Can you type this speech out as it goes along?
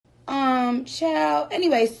Ciao.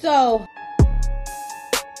 Anyway, so.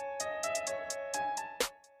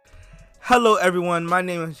 Hello everyone, my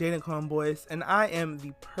name is Jaden Conboys, and I am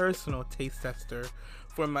the personal taste tester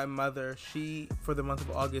for my mother. She, for the month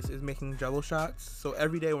of August, is making Jello shots. So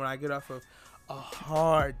every day when I get off of a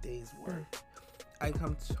hard day's work, I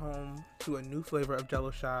come home to a new flavor of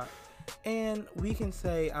Jello shot, and we can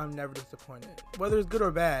say I'm never disappointed. Whether it's good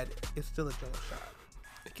or bad, it's still a Jello shot.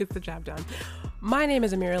 Gets the job done. My name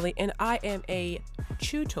is Amirali, and I am a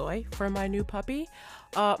chew toy for my new puppy.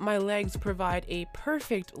 My legs provide a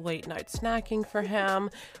perfect late night snacking for him.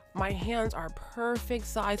 My hands are perfect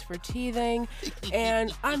size for teething,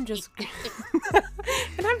 and I'm just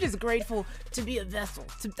grateful to be a vessel.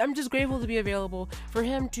 I'm just grateful to be available for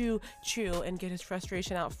him to chew and get his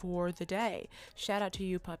frustration out for the day. Shout out to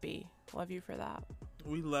you, puppy. Love you for that.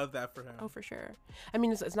 We love that for him. Oh, for sure. I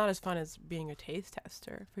mean, it's not as fun as being a taste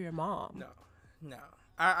tester for your mom. No.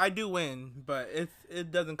 I do win, but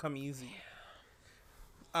it doesn't come easy.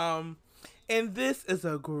 And this is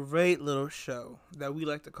a great little show that we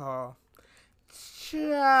like to call Ciao.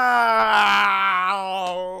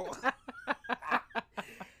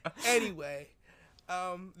 Anyway,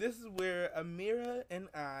 this is where Amira and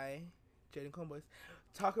I, Jaden Conboys,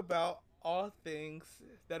 talk about all things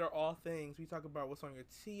that are all things. We talk about what's on your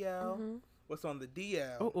TL, what's on the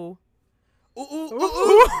DL.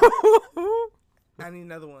 I need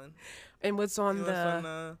another one. And what's on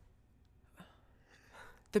the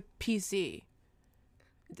PC?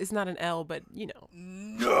 It's not an L, but you know.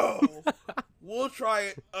 No. We'll try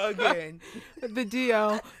it again. The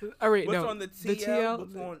DL. All right, what's no. on the TL, the TL,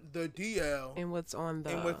 what's on the DL, and what's on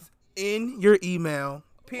the. And what's in your email.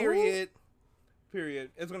 Period. Ooh.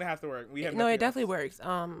 Period. It's gonna have to work. We have no, it definitely works.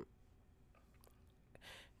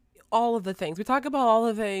 All of the things we talk about, all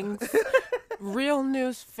the things, real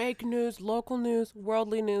news, fake news, local news,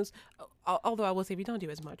 worldly news. Although I will say we don't do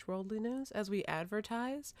as much worldly news as we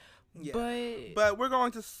advertise. Yeah. But we're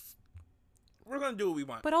going to do what we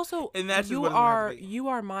want. But also, and that's you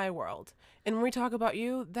are my world, and when we talk about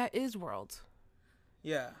you, that is world.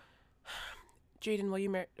 Yeah. Jaden, will you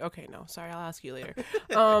marry? Okay, no, sorry, I'll ask you later.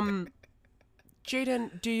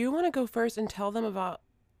 Jaden, do you want to go first and tell them about...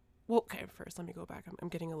 Well, okay, first, let me go back. I'm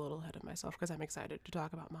getting a little ahead of myself because I'm excited to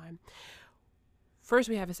talk about mine. First,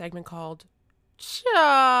 we have a segment called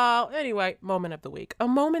Ciao. Anyway, moment of the week. A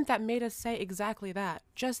moment that made us say exactly that.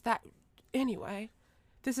 Just that. Anyway,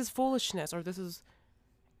 this is foolishness, or this is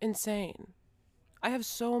insane. I have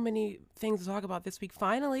so many things to talk about this week,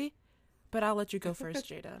 finally, but I'll let you go first,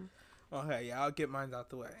 Jaden. Okay, yeah, I'll get mine out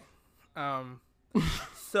the way.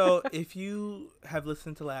 So if you have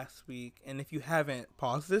listened to last week, and if you haven't,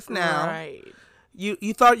 pause this now. Right.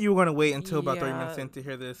 You thought you were going to wait until about 30 minutes in to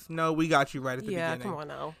hear this. No, we got you right at the beginning. Yeah, come on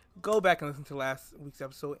now. Go back and listen to last week's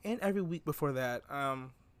episode, and every week before that.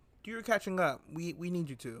 You're catching up. We need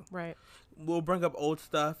you to. Right. We'll bring up old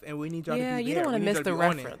stuff, and we need y'all to be there. Yeah, you don't want to miss the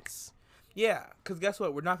reference. Yeah, because guess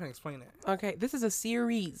what? We're not going to explain it. Okay, this is a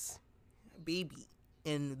series. Baby.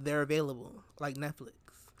 And they're available, like Netflix.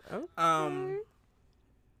 Okay.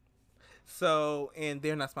 So, and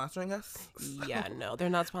they're not sponsoring us? Yeah, no, they're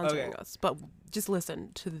not sponsoring us. But just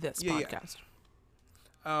listen to this podcast.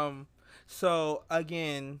 Yeah. So,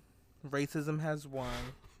 again, racism has won.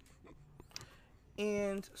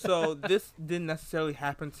 And so, this didn't necessarily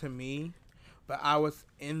happen to me, but I was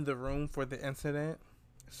in the room for the incident.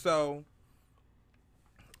 So,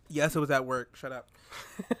 yes, it was at work. Shut up.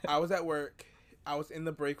 I was at work. I was in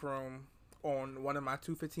the break room on one of my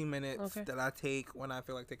 2 15 minutes that I take when I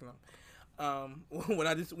feel like taking them. When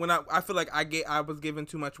I feel like I was given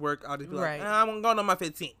too much work, I'll just be like, I'm going on my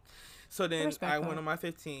 15. So then I went on my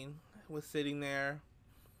 15, was sitting there,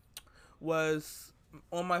 was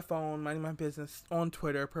on my phone, minding my business, on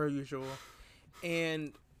Twitter per usual.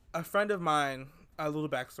 And a friend of mine, a little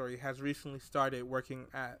backstory, has recently started working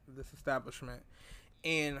at this establishment.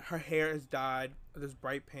 And her hair is dyed this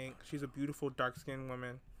bright pink. She's a beautiful dark-skinned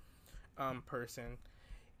woman, person.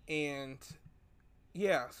 And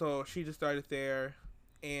yeah, so she just started there,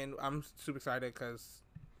 and I'm super excited because,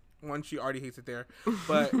 one, she already hates it there,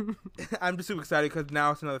 but I'm just super excited because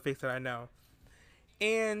now it's another face that I know.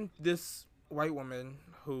 And this white woman,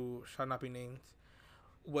 who shall not be named,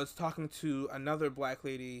 was talking to another black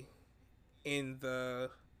lady in the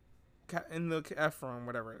F room,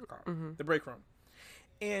 whatever it's called, the break room.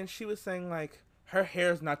 And she was saying, like, her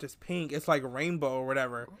hair is not just pink, it's like rainbow or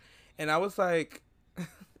whatever. And I was like...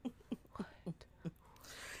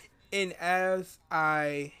 And as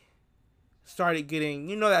I started getting,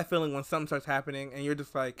 you know that feeling when something starts happening and you're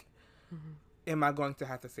just like, am I going to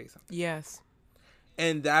have to say something? Yes.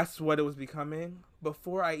 And that's what it was becoming.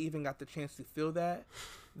 before I even got the chance to feel that,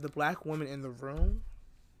 the black woman in the room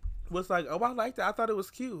was like, oh, I liked it. I thought it was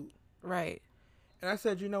cute. Right. And I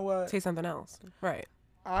said, you know what? Say something else. Right.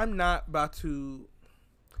 I'm not about to...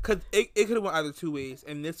 Because it could have went either two ways.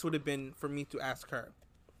 And this would have been for me to ask her,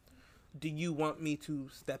 do you want me to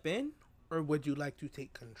step in? Or would you like to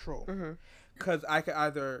take control? Because I could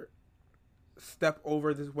either step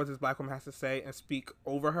over what this black woman has to say and speak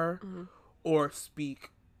over her, or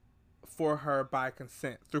speak for her by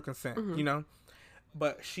consent, through consent, you know?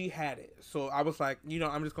 But she had it. So I was like, you know,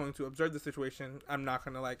 I'm just going to observe the situation. I'm not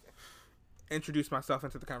going to, like, introduce myself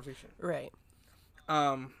into the conversation. Right.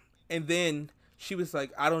 And then she was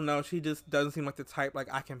like, I don't know. She just doesn't seem like the type, like,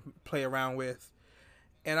 I can play around with.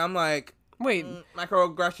 And I'm like... Wait.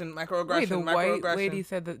 Microaggression. Wait, the white lady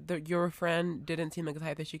said that your friend didn't seem like the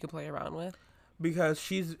type that she could play around with? Because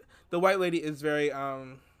the white lady is very,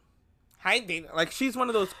 like, she's one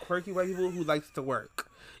of those quirky white people who likes to work.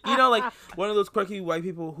 You know, like, one of those quirky white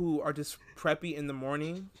people who are just preppy in the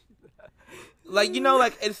morning. Like, you know,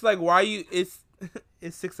 like, it's like, why are you, it's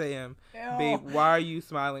 6 a.m. Babe, why are you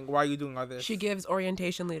smiling? Why are you doing all this? She gives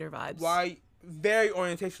orientation leader vibes. Why? Very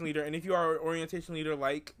orientation leader. And if you are an orientation leader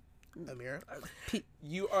like Amira,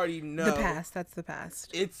 you already know. The past. That's the past.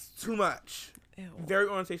 It's too much. Ew. Very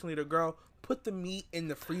orientation leader. Girl, put the meat in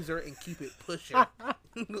the freezer and keep it pushing.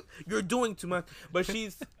 You're doing too much. But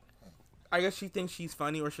I guess she thinks she's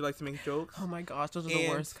funny or she likes to make jokes. Oh my gosh, those are the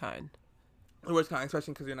worst kind. The worst kind,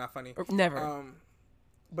 especially because you're not funny. Never.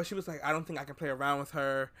 But she was like, I don't think I can play around with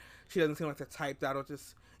her. She doesn't seem like the type that'll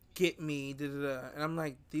just get me. And I'm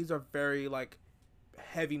like, these are very, like,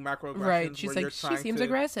 heavy microaggressions. Right. She's like, she seems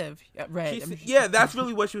aggressive. Yeah, right. Yeah, that's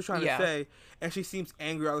really what she was trying to say. And she seems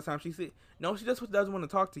angry all the time. No, she just doesn't want to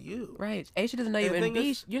talk to you. Right. A, she doesn't know you. And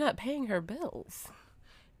B, you're not paying her bills.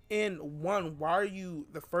 And one, why are you,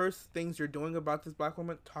 the first things you're doing about this black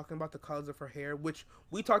woman, talking about the colors of her hair, which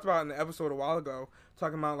we talked about in the episode a while ago,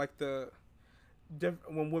 talking about, like,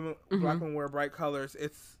 when black women wear bright colors,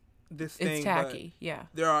 it's this thing. It's tacky, yeah.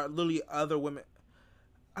 There are literally other women.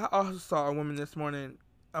 I also saw a woman this morning,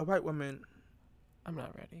 a white woman. I'm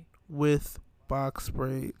not ready. With box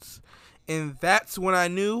braids. And that's when I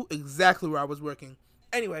knew exactly where I was working.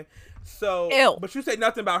 Anyway, so. Ew. But you said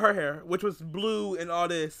nothing about her hair, which was blue and all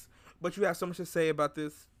this. But you have so much to say about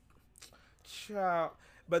this. Child.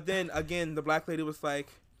 But then, again, the black lady was like,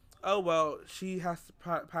 oh, well, she has to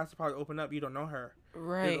probably open up. You don't know her.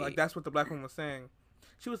 Right. Like, that's what the black woman was saying.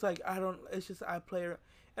 She was like, it's just, I play her.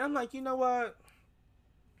 And I'm like, you know what?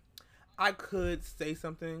 I could say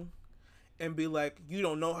something and be like, you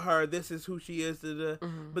don't know her. This is who she is.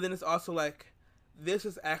 But then it's also like, this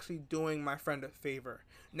is actually doing my friend a favor.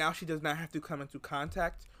 Now she does not have to come into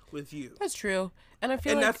contact with you. That's true. And I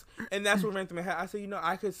feel that's what ran through my head. I said,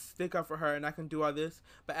 I could stick up for her and I can do all this,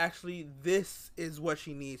 but actually this is what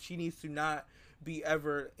she needs. She needs to not be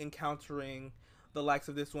ever encountering the likes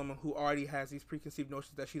of this woman who already has these preconceived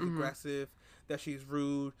notions that she's aggressive, that she's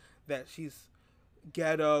rude, that she's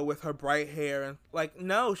ghetto with her bright hair. And like,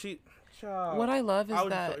 no, what I love is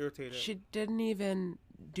that she didn't even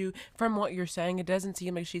do, from what you're saying, it doesn't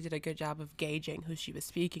seem like she did a good job of gauging who she was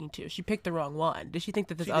speaking to. She picked the wrong one. Did she think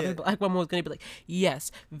that this other black woman was going to be like,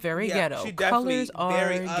 yes, very ghetto. She Colors are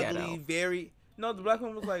very ghetto. Ugly, no, the black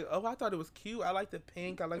woman was like, oh, I thought it was cute. I like the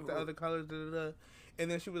pink. I like the other colors. And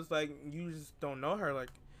then she was like, you just don't know her. Like,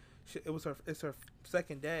 it's her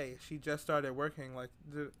second day. She just started working. Like,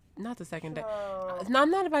 not the second day. No, I'm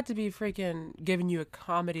not about to be freaking giving you a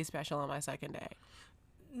comedy special on my second day.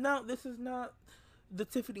 No, this is not the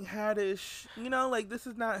Tiffany Haddish. Like, this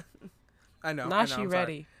is not. I know. Not she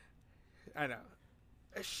ready. I know.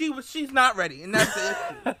 She's not ready, and that's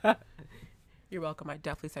the issue. You're welcome. I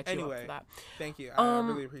definitely set you up for that. Thank you. I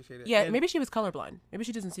really appreciate it. Yeah, maybe she was colorblind. Maybe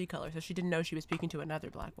she doesn't see color, so she didn't know she was speaking to another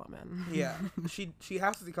black woman. Yeah, she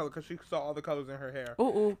has to see color because she saw all the colors in her hair.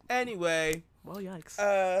 Ooh. Anyway. Well, yikes.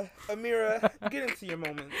 Amira, get into your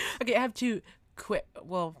moments. Okay, I have two quick.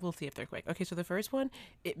 Well, we'll see if they're quick. Okay, so the first one,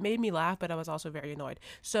 it made me laugh, but I was also very annoyed.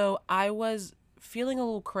 So I was feeling a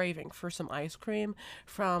little craving for some ice cream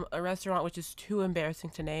from a restaurant which is too embarrassing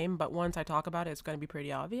to name, but once I talk about it, it's going to be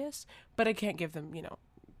pretty obvious, but I can't give them,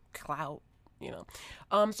 clout,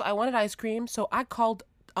 so I wanted ice cream, so I called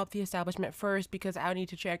up the establishment first because I need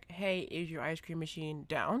to check, hey, is your ice cream machine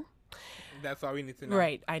down? That's all we need to know.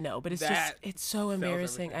 Right, I know, but it's so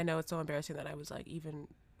embarrassing. I know it's so embarrassing that I was like even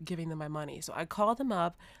giving them my money. So I called them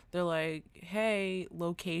up. They're like, hey,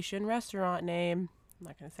 location, restaurant name. I'm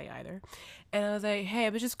not going to say either. And I was like, hey, I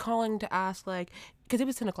was just calling to ask, like, because it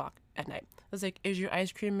was 10 o'clock at night. I was like, is your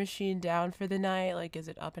ice cream machine down for the night? Like, is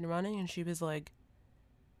it up and running? And she was like,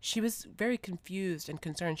 she was very confused and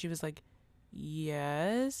concerned. She was like,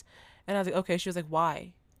 yes. And I was like, okay. She was like,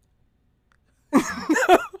 why?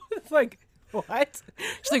 It's like, what?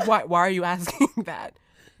 She's like, why are you asking that?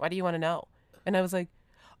 Why do you want to know? And I was like,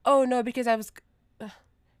 oh, no, because I was...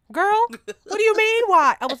 Girl, what do you mean,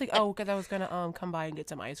 why? I was like, oh, because I was going to come by and get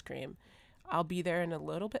some ice cream. I'll be there in a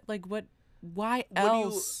little bit. Like, what? Why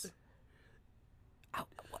else?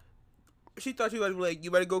 She thought you was like,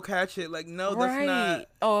 you better go catch it. Like, no, Right. that's not.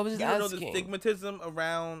 Oh, I was just you asking. don't know the stigmatism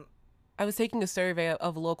around. I was taking a survey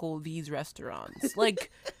of local these restaurants.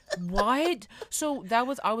 Like, what? So I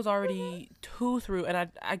was already 2 through, and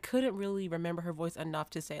I couldn't really remember her voice enough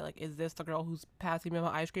to say, like, is this the girl who's passing me my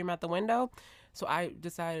ice cream at the window? So I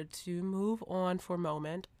decided to move on for a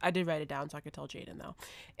moment. I did write it down so I could tell Jaden, though.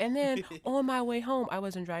 And then on my way home, I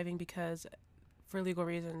wasn't driving because, for legal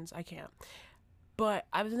reasons, I can't. But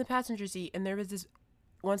I was in the passenger seat, and there was this,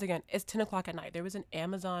 once again, it's 10 o'clock at night. There was an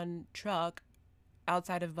Amazon truck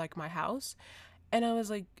outside of, like, my house. And I was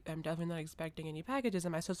like, I'm definitely not expecting any packages.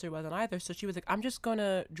 And my sister wasn't either. So she was like, I'm just going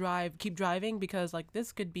to keep driving because, like,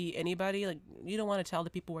 this could be anybody. Like, you don't want to tell the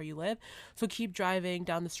people where you live. So keep driving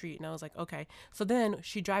down the street. And I was like, okay. So then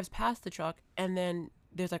she drives past the truck, and then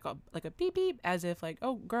there's like a beep beep, as if like,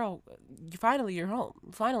 oh girl, you're home.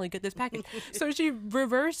 Finally get this package. So she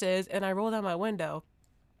reverses, and I roll down my window.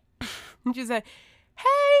 And she's like,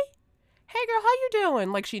 hey girl, how you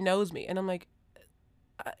doing? Like, she knows me. And I'm like,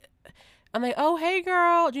 oh, hey,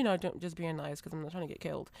 girl. You know, just being nice because I'm not trying to get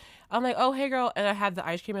killed. I'm like, oh, hey, girl. And I have the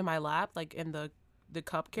ice cream in my lap, like in the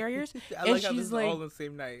cup carriers. I and like how she's this is like, all the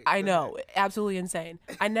same night. I know. Absolutely insane.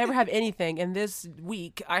 I never have anything. And this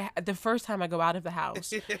week, the first time I go out of the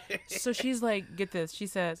house. So she's like, get this. She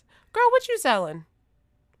says, girl, what you selling?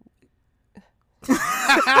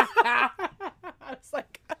 I was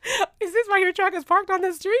like, is this why your truck is parked on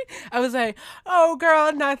the street? I was like, oh,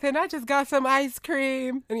 girl, nothing. I just got some ice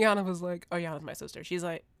cream. And Yana was like, oh, Yana's my sister. She's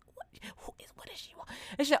like, what does she want?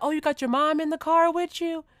 And she's like, oh, you got your mom in the car with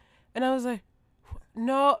you? And I was like,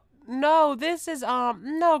 no, this is,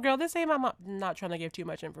 no, girl, this ain't my mom. Not trying to give too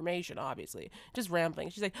much information, obviously. Just rambling.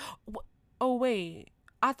 She's like, oh, wait,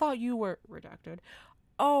 I thought you were redacted.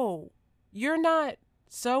 Oh, you're not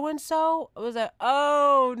so-and-so? I was like,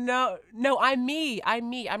 oh, no, I'm me.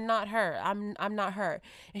 I'm not her. I'm not her.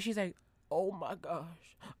 And she's like, oh my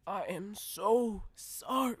gosh, I am so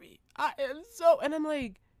sorry. And I'm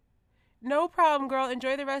like, no problem, girl.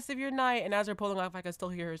 Enjoy the rest of your night. And as we're pulling off, I can still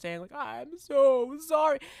hear her saying, like, I'm so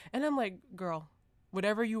sorry. And I'm like, girl,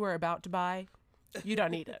 whatever you were about to buy, you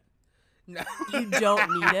don't need it. No. You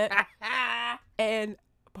don't need it. And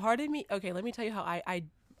part of me, okay, let me tell you how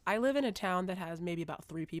I live in a town that has maybe about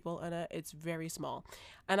 3 people in it. It's very small.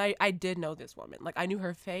 And I did know this woman. Like, I knew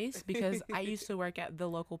her face because I used to work at the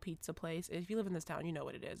local pizza place. If you live in this town, you know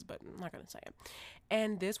what it is, but I'm not going to say it.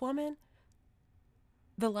 And this woman,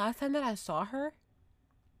 the last time that I saw her,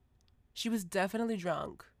 she was definitely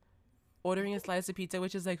drunk, ordering a slice of pizza,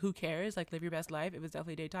 which is like, who cares? Like, live your best life. It was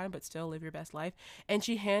definitely daytime, but still live your best life. And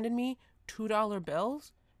she handed me $2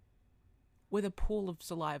 bills with a pool of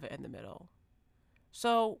saliva in the middle.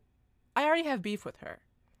 So I already have beef with her.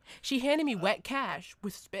 She handed me wet cash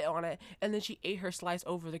with spit on it, and then she ate her slice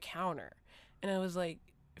over the counter. And I was like,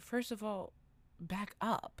 first of all, back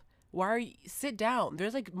up. Why are you, sit down.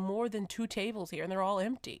 There's like more than 2 tables here, and they're all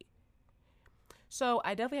empty. So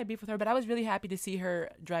I definitely had beef with her, but I was really happy to see her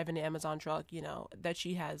drive an Amazon truck, you know, that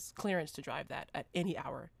she has clearance to drive that at any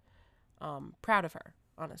hour. Proud of her,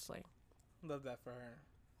 honestly. Love that for her.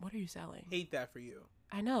 What are you selling? Hate that for you.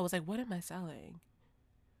 I know. I was like, what am I selling?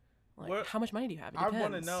 Like, how much money do you have? It I depends.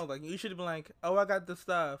 want to know. Like, you should have been like, oh, I got the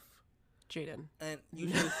stuff. Jaden. And you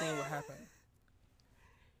should have seen what happened.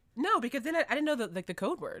 No, because then I didn't know the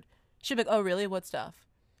code word. She'd be like, oh, really? What stuff?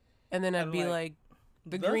 And then I'd be like,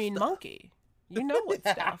 the green monkey. You know what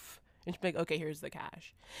stuff. And she'd be like, okay, here's the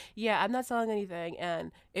cash. Yeah, I'm not selling anything.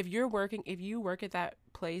 And if you work at that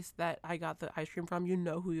place that I got the ice cream from, you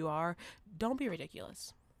know who you are. Don't be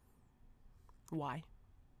ridiculous. Why?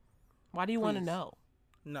 Why do you want to know?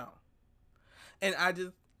 No. And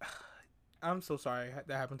I'm so sorry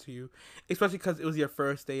that happened to you. Especially because it was your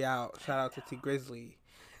first day out. Shout out to T Grizzly.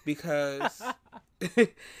 Because,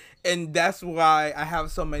 and that's why I have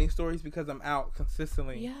so many stories, because I'm out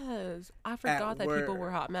consistently. Yes. I forgot that people were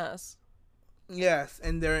a hot mess. Yes.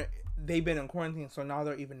 And they've been in quarantine, so now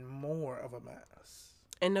they're even more of a mess.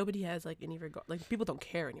 And nobody has like any regard. Like, people don't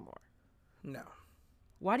care anymore. No.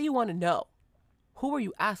 Why do you want to know? Who are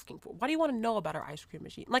you asking for? Why do you want to know about our ice cream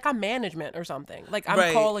machine? Like, I'm management or something. Like,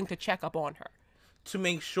 I'm calling to check up on her. To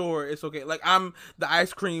make sure it's okay. Like, I'm the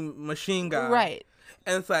ice cream machine guy. Right.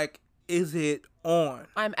 And it's like, is it on?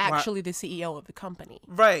 I'm actually the CEO of the company.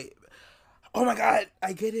 Right. Oh my God,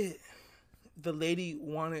 I get it. The lady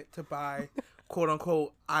wanted to buy, quote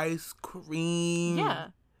unquote, ice cream. Yeah.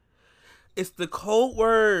 It's the code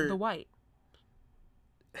word. The white.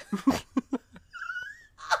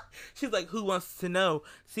 She's like, who wants to know?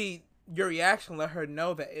 See, your reaction let her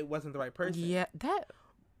know that it wasn't the right person. Yeah, that.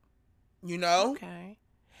 You know? Okay.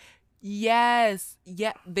 Yes.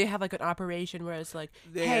 Yeah, they have like an operation where it's like,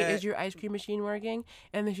 hey, is your ice cream machine working?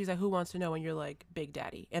 And then she's like, who wants to know? And you're like, Big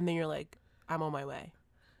Daddy. And then you're like, I'm on my way.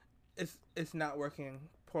 It's not working.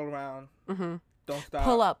 Pull around. Mm-hmm. Don't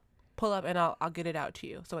stop. Pull up, and I'll get it out to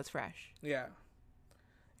you so it's fresh. Yeah.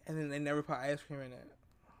 And then they never put ice cream in it.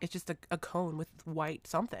 It's just a cone with white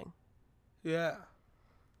something. Yeah.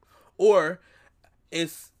 Or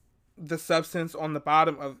it's the substance on the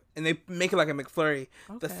bottom of, and they make it like a McFlurry.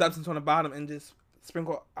 Okay. The substance on the bottom and just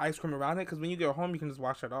sprinkle ice cream around it. Because when you get home, you can just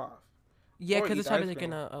wash it off. Yeah, because it's probably like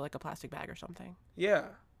in a plastic bag or something. Yeah.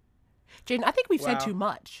 Jaden, I think we've said too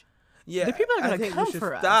much. Yeah. The people are going to come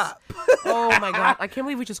for us. Stop. Oh my God. I can't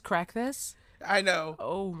believe we just cracked this. I know.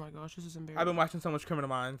 Oh my gosh, this is embarrassing. I've been watching so much Criminal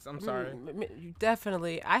Minds. I'm sorry.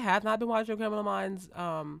 Definitely. I have not been watching Criminal Minds.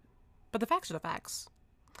 But the facts are the facts.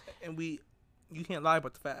 And you can't lie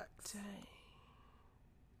about the facts. Dang.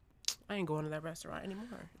 I ain't going to that restaurant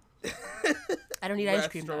anymore. I don't need ice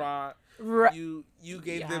cream. You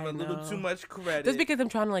gave them a little too much credit. That's because I'm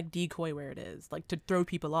trying to like decoy where it is, like to throw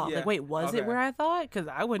people off. Yeah. Like, wait, was it where I thought? Because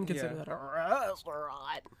I wouldn't consider that a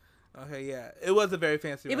restaurant. Okay, yeah, it was a very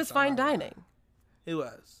fancy. It was fine dining. It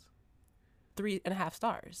was 3.5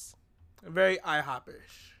 stars. Very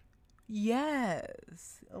IHOP-ish.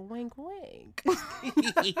 Yes. A wink, wink.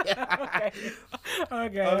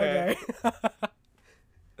 Okay.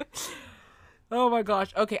 Oh my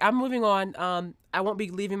gosh. Okay, I'm moving on. I won't be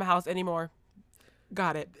leaving my house anymore.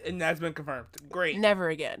 Got it. And that's been confirmed. Great. Never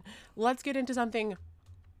again. Let's get into something.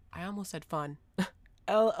 I almost said fun.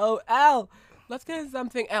 LOL. Let's get into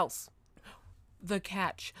something else. The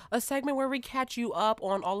Catch. A segment where we catch you up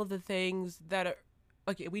on all of the things that are...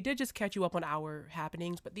 Okay, we did just catch you up on our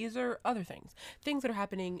happenings, but these are other things. Things that are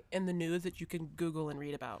happening in the news that you can Google and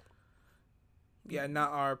read about. Yeah, not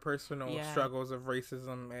our personal struggles of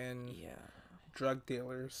racism and drug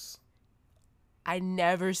dealers. I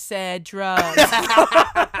never said drugs.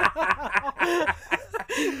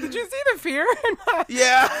 Did you see the fear in my...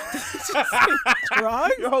 Yeah. Did you say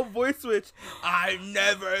drugs? Your whole voice switch. I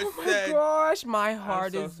never said... Oh my gosh, my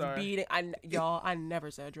heart is beating. I never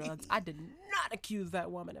said drugs. I did not accuse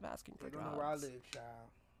that woman of asking for drugs. Where I live, child.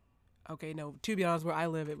 Okay, no, to be honest, where I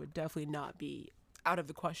live, it would definitely not be out of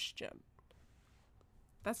the question.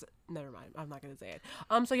 That's... Never mind. I'm not going to say it.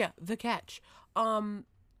 So yeah, The Catch. The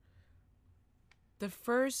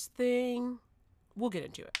first thing... We'll get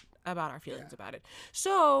into it. About our feelings about it.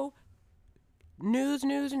 So, news.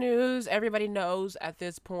 Everybody knows at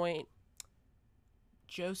this point,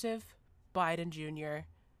 Joseph Biden Jr.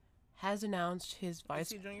 has announced his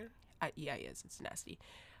vice... Is he Jr.? Yeah, he is. It's nasty.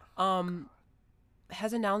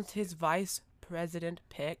 Has announced his vice president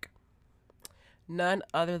pick. None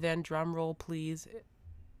other than, drumroll please,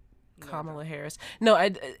 Kamala Harris. No,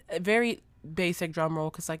 a very basic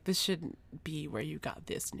drumroll, because like this shouldn't be where you got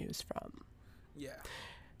this news from. Yeah.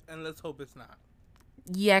 And let's hope it's not.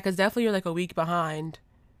 Yeah, because definitely you're like a week behind.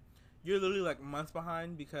 You're literally like months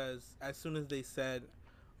behind, because as soon as they said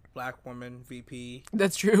black woman VP.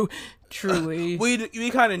 That's true. Truly.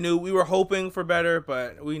 We kind of knew. We were hoping for better,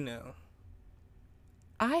 but we knew.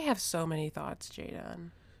 I have so many thoughts, Jaden.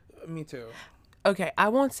 Me too. Okay, I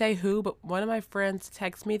won't say who, but one of my friends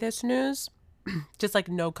texted me this news. Just like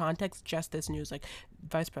no context, just this news. Like,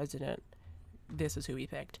 vice president. This is who he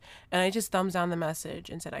picked. And I just thumbs down the message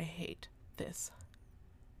and said, I hate this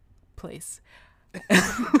place. The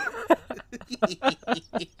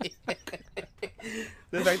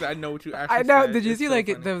fact that I know what you actually I know. said, did you see so like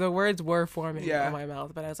funny. the words were forming in my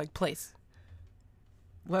mouth, but I was like, place.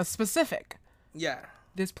 Less specific. Yeah.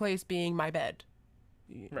 This place being my bed.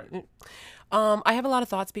 Right. I have a lot of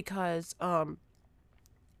thoughts because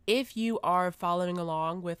if you are following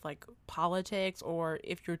along with like politics, or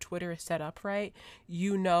if your Twitter is set up right,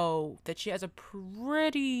 you know that she has a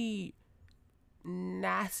pretty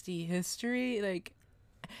nasty history, like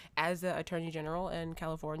as the attorney general in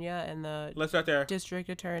California and the Let's start there. district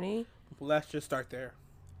attorney. Let's just start there.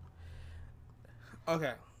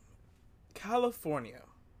 Okay. California.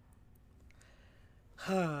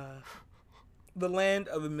 The land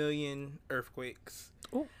of a million earthquakes.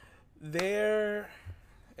 Ooh. There...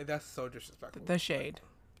 That's so disrespectful. The shade.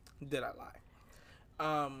 Did I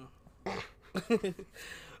lie?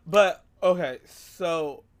 But, okay,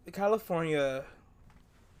 so California,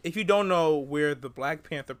 if you don't know where the Black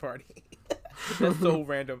Panther Party, that's so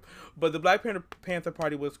random, but the Black Panther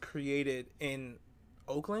Party was created in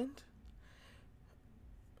Oakland.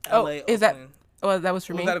 LA, is Oakland. that was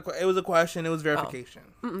for me? It was a question. It was verification.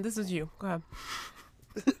 This is you. Go ahead.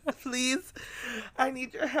 Please, I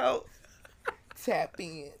need your help. Tap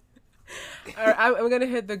in. All right, I'm gonna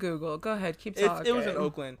hit the Google. Go ahead, keep talking. It was in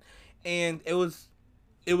Oakland, and it was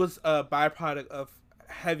a byproduct of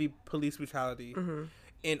heavy police brutality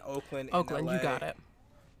in Oakland. Oakland, LA. you got it.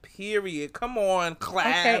 Period. Come on,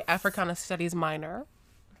 class. Okay, Africana Studies minor.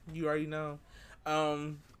 You already know.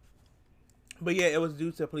 But yeah, it was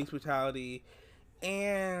due to police brutality,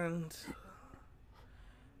 and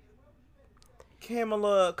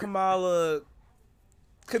Kamala Cabello.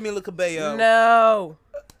 No.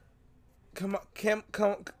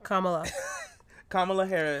 Kamala. Kamala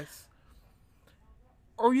Harris.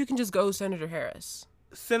 Or you can just go Senator Harris.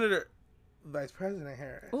 Vice President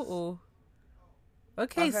Harris. Ooh.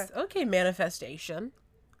 Okay, manifestation.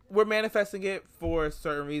 We're manifesting it for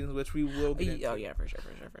certain reasons, which we will get into. Oh, yeah, for sure.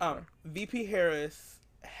 VP Harris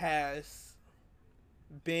has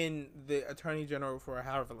been the Attorney General for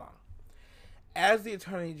however long. As the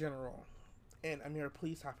Attorney General, and I'm here,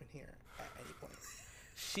 please hop in here at any point,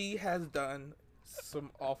 she has done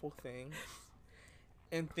some awful things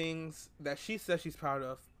and things that she says she's proud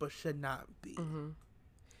of, but should not be. Mm-hmm.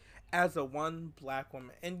 As a one black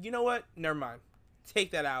woman. And you know what? Never mind.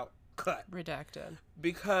 Take that out. Cut. Redacted.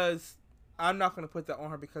 Because I'm not going to put that on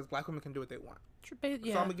her because black women can do what they want.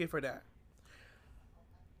 Yeah. So I'm going to give her that.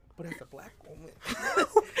 But as a black woman,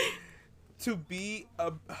 to be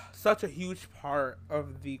such a huge part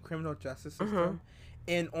of the criminal justice system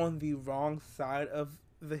and on the wrong side of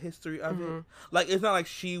the history of it. Like, it's not like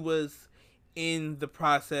she was in the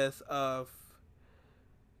process of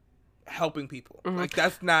helping people. Like,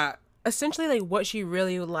 that's not... Essentially, like, what she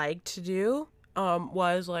really liked to do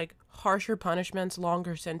was, like, harsher punishments,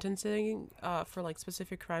 longer sentencing for, like,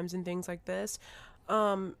 specific crimes and things like this.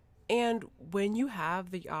 And when you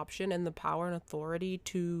have the option and the power and authority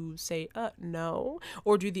to say no,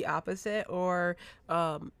 or do the opposite, or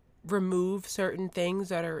remove certain things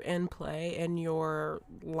that are in play in your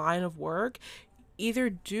line of work, either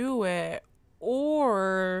do it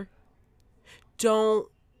or don't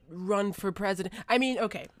run for president. I mean,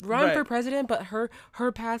 okay, run for president, but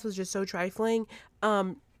her path was just so trifling.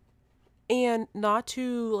 And not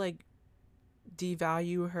to, like,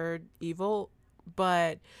 devalue her evil,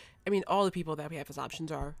 but I mean, all the people that we have as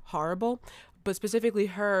options are horrible, but specifically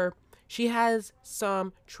her, she has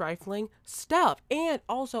some trifling stuff. And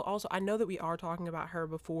also, I know that we are talking about her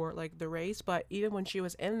before, like, the race, but even when she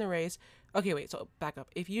was in the race, okay, wait, so back up.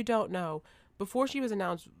 If you don't know, before she was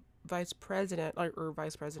announced vice president or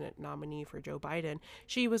vice president nominee for Joe Biden,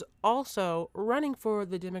 she was also running for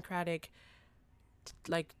the Democratic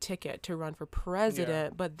ticket to run for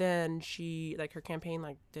president, but then she, like, her campaign,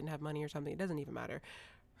 like, didn't have money or something. It doesn't even matter.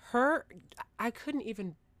 I couldn't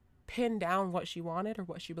even pin down what she wanted or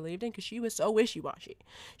what she believed in because she was so wishy-washy.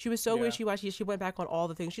 She went back on all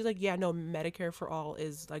the things. She's like, yeah, no, Medicare for all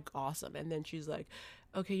is, like, awesome. And then she's like,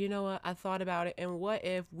 okay, you know what? I thought about it. And what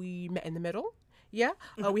if we met in the middle? Yeah.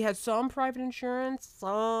 We had some private insurance.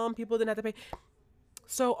 Some people didn't have to pay.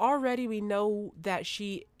 So already we know that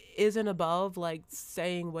she isn't above, like,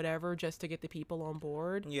 saying whatever just to get the people on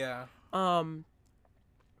board. Yeah. I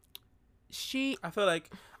feel like,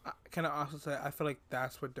 can I also say, I feel like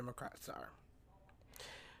that's what Democrats are.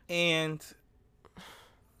 And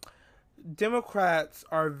Democrats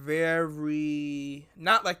are very,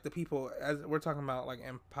 not like the people, as we're talking about, like,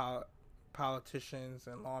 in politicians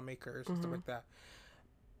and lawmakers and stuff like that.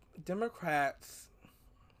 Democrats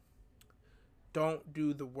don't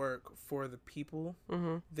do the work for the people.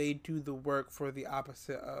 They do the work for the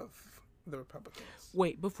opposite of the Republicans.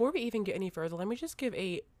 Wait, before we even get any further, let me just give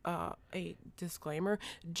a disclaimer.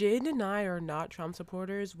 Jade and I are not Trump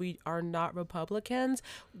supporters. We are not Republicans.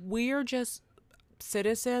 We're just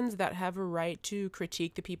citizens that have a right to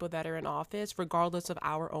critique the people that are in office, regardless of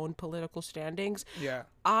our own political standings. Yeah.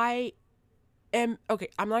 I'm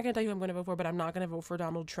not going to tell you who I'm going to vote for, but I'm not going to vote for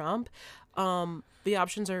Donald Trump. The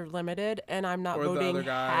options are limited, and I'm not voting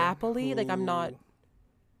happily. Like, I'm not...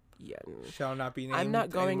 Yeah, shall not be named. I'm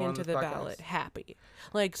not going into the ballot happy.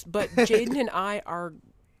 Like, but Jaden and I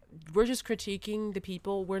we're just critiquing the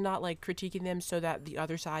people. We're not, like, critiquing them so that the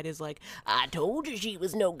other side is like, I told you she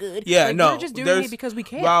was no good. Yeah, like, no. We're just doing it because we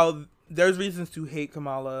can. While there's reasons to hate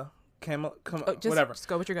Kamala, whatever. Just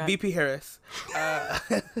go with your gut. VP Harris,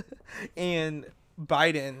 and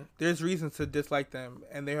Biden, there's reasons to dislike them,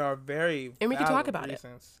 and they are very and we can talk about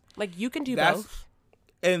reasons. it. Like, you can do both.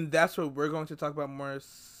 And that's what we're going to talk about more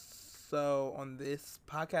so on this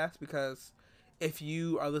podcast, because if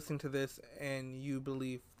you are listening to this and you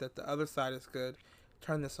believe that the other side is good,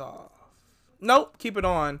 turn this off. Nope, keep it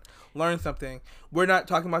on. Learn something. We're not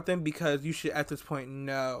talking about them because you should, at this point,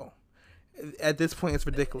 know. At this point, it's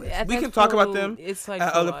ridiculous. We can talk about them it's like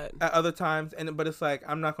at other times, but it's like,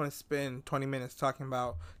 I'm not going to spend 20 minutes talking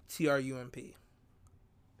about TRUMP.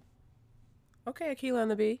 Okay, Aquila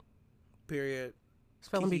and the B. Period.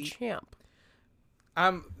 Spelling bee champ.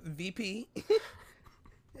 I'm VP.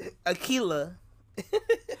 Aquila.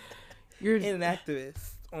 You're an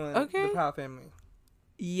activist on the Proud Family.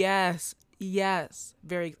 Yes.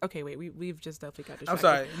 Very. Okay, wait. We've just definitely got distracted.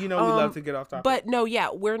 I'm sorry. We love to get off topic. But no, yeah,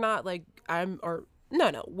 we're not like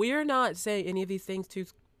we're not saying any of these things to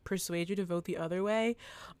persuade you to vote the other way,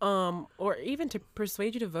 or even to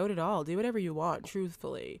persuade you to vote at all. Do whatever you want.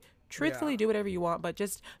 Truthfully, do whatever you want, but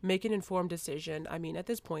just make an informed decision. I mean, at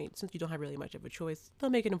this point, since you don't have really much of a choice, they'll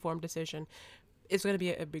make an informed decision. It's going to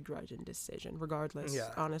be a begrudging decision, regardless. Yeah.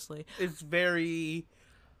 Honestly, it's very.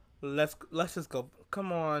 Let's just go.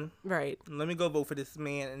 Come on. Right. Let me go vote for this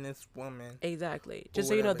man and this woman. Exactly. Just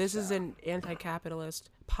so you know, this is an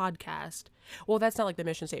anti-capitalist podcast. Well, that's not like the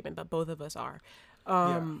mission statement, but both of us are.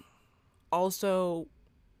 Also,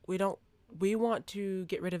 we want to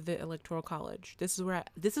get rid of the electoral college. This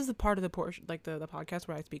is the part of the portion, like the podcast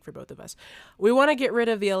where I speak for both of us. We want to get rid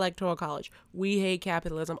of the electoral college. We hate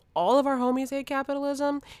capitalism. All of our homies hate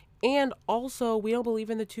capitalism. And also, we don't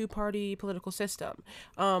believe in the two-party political system.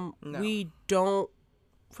 No. We don't.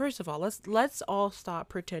 First of all, let's all stop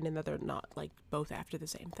pretending that they're not like both after the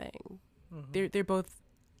same thing. Mm-hmm. They're both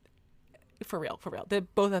for real. They're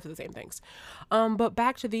both after the same things. But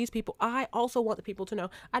back to these people, I also want the people to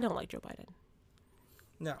know I don't like Joe Biden.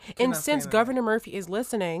 No. And since Governor Murphy is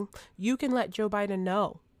listening, you can let Joe Biden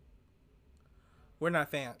know. We're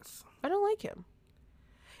not fans. I don't like him.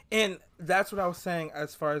 And that's what I was saying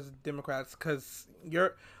as far as Democrats, because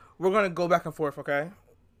we're going to go back and forth, okay?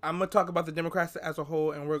 I'm going to talk about the Democrats as a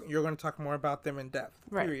whole, and you're going to talk more about them in depth,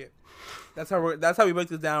 period. Right. That's how we break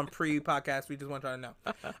this down pre-podcast. We just want y'all to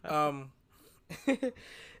know.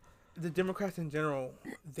 The Democrats in general,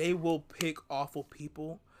 they will pick awful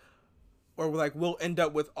people, or like we'll end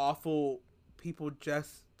up with awful people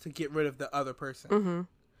just to get rid of the other person. Mm-hmm.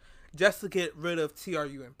 Just to get rid of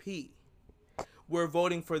TRUMP. We're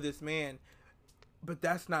voting for this man, but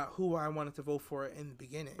that's not who I wanted to vote for in the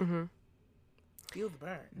beginning. Mm-hmm. Feel the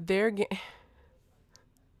burn.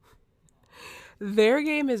 Their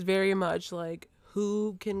game is very much like,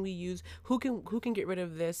 who can we use? Who can get rid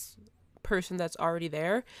of this person that's already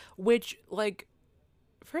there? Which, like,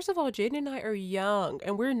 first of all, Jaden and I are young,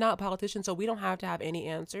 and we're not politicians, so we don't have to have any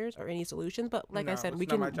answers or any solutions. But like I said, we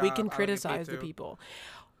can criticize the people.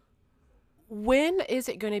 When is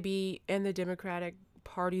it going to be in the Democratic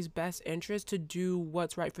Party's best interest to do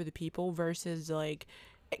what's right for the people versus, like,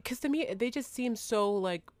 because to me, they just seem so,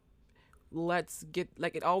 like, let's get,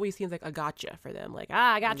 like, it always seems like a gotcha for them. Like,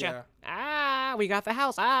 I gotcha. Yeah. We got the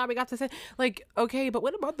House. We got the, like, okay, but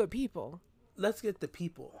what about the people? Let's get the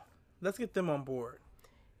people. Let's get them on board.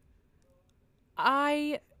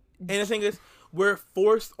 And the thing is, we're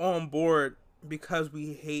forced on board because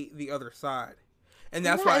we hate the other side. And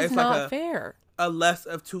that's why it's not fair. A less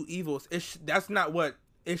of two evils. That's not what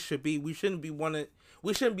it should be. We shouldn't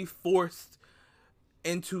be forced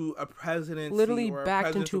into a presidency, literally or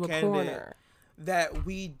backed into a corner that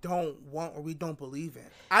we don't want or we don't believe in.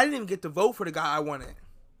 I didn't even get to vote for the guy I wanted.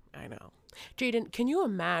 I know. Jaden, can you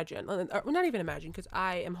imagine, or not even imagine, because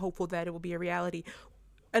I am hopeful that it will be a reality,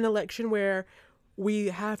 an election where we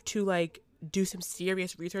have to, like, do some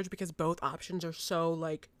serious research because both options are so,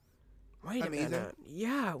 like, wait a minute.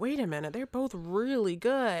 Yeah, wait a minute. They're both really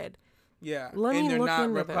good. Yeah. And they're not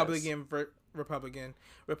Republican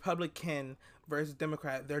versus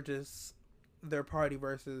Democrat. They're just their party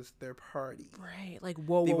versus their party. Right. Like,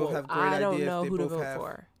 whoa. I don't know who to vote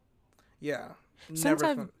for. Yeah.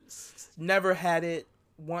 Never had it,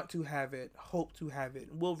 want to have it, hope to have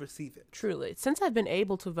it, will receive it. Truly. Since I've been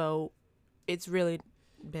able to vote, it's really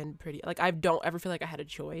been pretty, like, I don't ever feel like I had a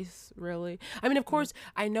choice, really. I mean, of course,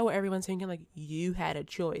 I know everyone's thinking, like, you had a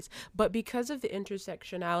choice, but because of the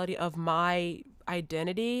intersectionality of my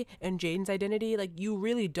identity and Jaden's identity, like, you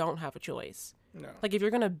really don't have a choice. No. Like, if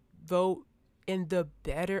you're gonna vote in the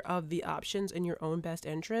better of the options in your own best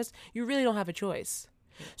interest, you really don't have a choice.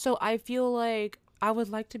 Yeah. So I feel like I would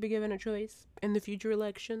like to be given a choice in the future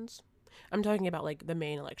elections. I'm talking about, like, the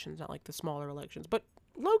main elections, not like the smaller elections, but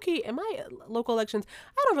low-key, in my local elections,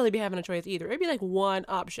 I don't really be having a choice either. It'd be like one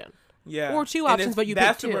option. Yeah. Or two options, but you pick two.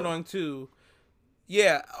 That's super annoying, too.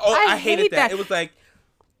 Yeah. Oh, I hated that. It was like,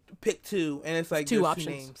 pick two, and it's like two there's options,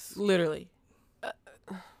 names. literally.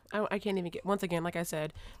 I can't even get. Once again, like I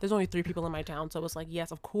said, there's only 3 people in my town, so it's like,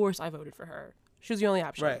 yes, of course I voted for her. She was the only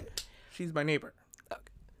option. Right. She's my neighbor.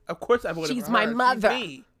 Of course I voted for her. She's my mother. She's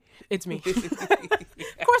me. It's me.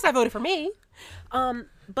 Of course I voted for me.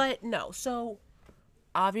 But no. So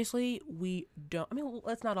obviously we don't. I mean,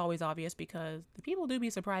 it's not always obvious because the people do be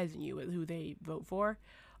surprising you with who they vote for.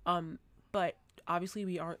 But obviously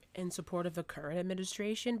we aren't in support of the current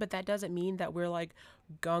administration, but that doesn't mean that we're like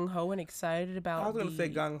gung ho and excited about. I was gonna say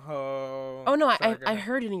gung ho. Oh no, I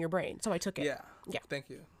heard it in your brain, so I took it. Yeah. Yeah. Thank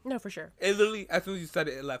you. No, for sure. It literally, as soon as you said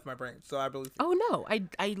it, it left my brain. So I believe you. Oh no,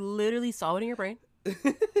 I literally saw it in your brain,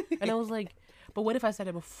 and I was like, but what if I said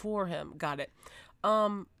it before him? Got it.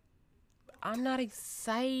 I'm not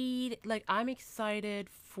excited. Like, I'm excited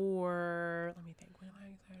for. Let me think. What am I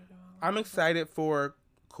excited about? I'm excited for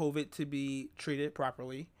COVID to be treated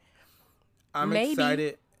properly. I'm Maybe.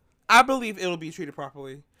 excited. I believe it'll be treated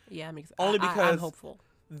properly. Yeah, I'm excited. Only because I'm hopeful.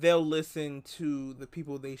 They'll listen to the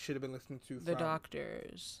people they should have been listening to. The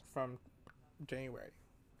doctors. From January.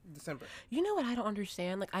 December. You know what I don't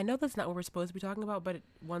understand? Like, I know that's not what we're supposed to be talking about, but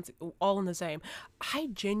all in the same. I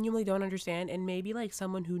genuinely don't understand, and maybe like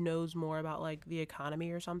someone who knows more about like the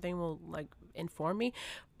economy or something will like inform me.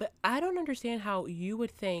 But I don't understand how you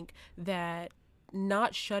would think that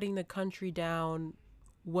not shutting the country down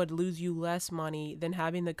would lose you less money than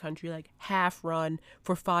having the country like half run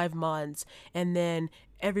for 5 months and then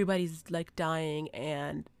everybody's like dying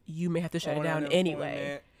and you may have to shut it down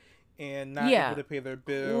anyway. And not able to pay their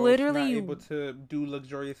bills, literally, not able to do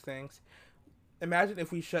luxurious things. Imagine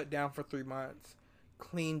if we shut down for 3 months,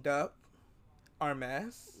 cleaned up our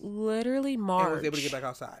mess, literally March, and was able to get back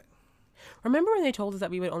outside. Remember when they told us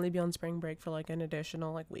that we would only be on spring break for like an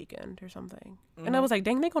additional like weekend or something? Mm-hmm. And I was like,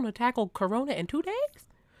 dang, they're going to tackle Corona in 2 days?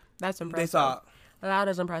 That's impressive. They saw. That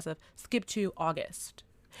is impressive. Skip to August.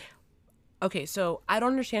 Okay, so I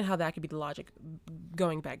don't understand how that could be the logic.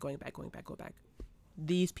 Go back.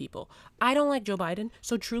 These people. I don't like Joe Biden.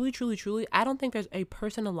 So truly, I don't think there's a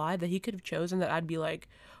person alive that he could have chosen that I'd be like,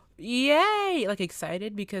 yay, like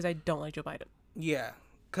excited because I don't like Joe Biden. Yeah,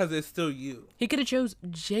 because it's still you. He could have chose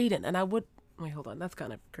Jaden and I would... Wait, hold on. That's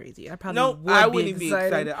kind of crazy. I probably wouldn't be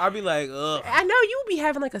excited. I'd be like, ugh. I know you would be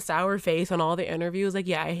having like a sour face on all the interviews. Like,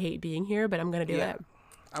 yeah, I hate being here, but I'm going to do it.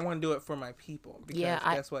 I want to do it for my people. Because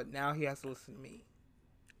guess what? Now he has to listen to me.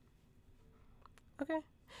 Okay.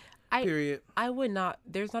 Period. I would not.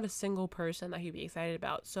 There's not a single person that he'd be excited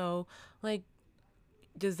about. So, like,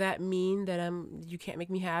 does that mean that you can't make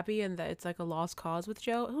me happy and that it's like a lost cause with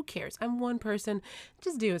Joe? Who cares? I'm one person.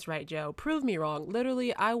 Just do what's right, Joe. Prove me wrong.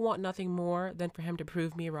 Literally, I want nothing more than for him to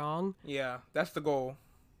prove me wrong. Yeah, that's the goal.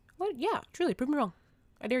 Well, yeah, truly, prove me wrong.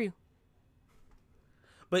 I dare you.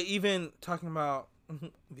 But even talking about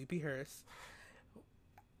VP Harris,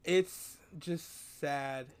 it's just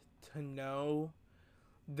sad to know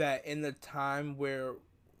that in the time where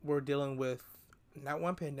we're dealing with not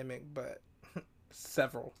one pandemic, but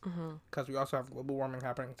several, because we also have global warming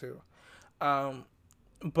happening too.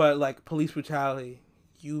 But like police brutality,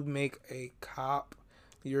 you make a cop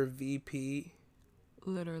your VP,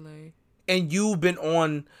 literally, and you've been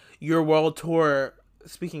on your world tour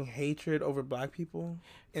speaking hatred over black people,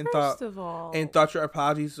 and thought your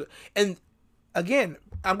apologies. And again,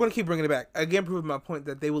 I'm going to keep bringing it back. Again, proving my point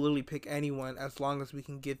that they will literally pick anyone as long as we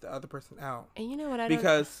can get the other person out. And you know what?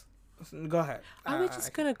 Go ahead. I was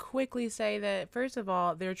just going to quickly say that, first of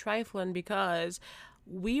all, they're trifling because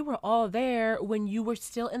we were all there when you were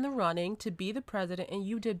still in the running to be the president and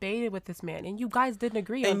you debated with this man and you guys didn't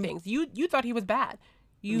agree on things. You thought he was bad.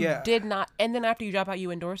 You did not. And then after you drop out, you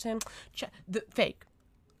endorse him. Fake.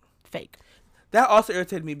 That also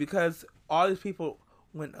irritated me because all these people,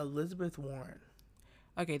 when Elizabeth Warren.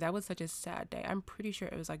 Okay, that was such a sad day. I'm pretty sure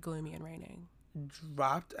it was like gloomy and raining.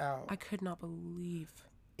 Dropped out. I could not believe.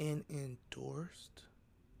 And endorsed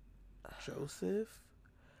Joseph.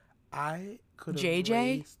 I could have JJ?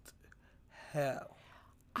 raised hell.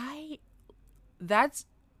 That's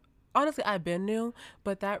honestly, I've been new,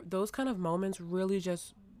 but those kind of moments really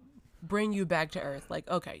just bring you back to earth. Like,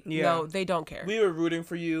 okay, no, they don't care. We were rooting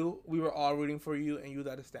for you. We were all rooting for you, and you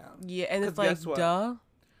let us down. Yeah, and it's like, duh.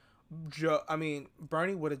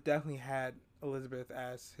 Bernie would have definitely had Elizabeth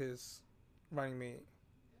as his running mate.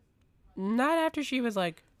 Not after she was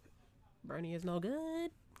like, Bernie is no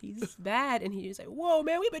good. He's bad. And he was like, whoa,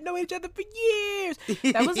 man, we've been knowing each other for years.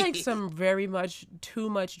 That was like some very much too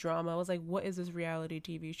much drama. I was like, what is this reality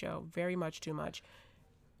TV show? Very much too much.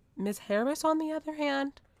 Ms. Harris, on the other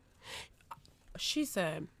hand, she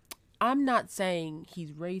said, I'm not saying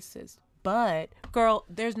he's racist, but girl,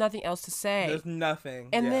 there's nothing else to say. There's nothing.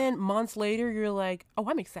 And then months later, you're like, oh,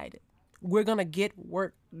 I'm excited. We're going to get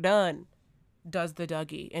work done. Does the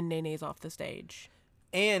Dougie and Nene's off the stage.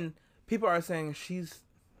 And people are saying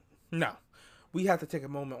no, we have to take a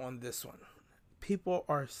moment on this one. People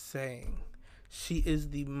are saying she is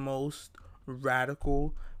the most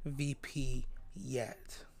radical VP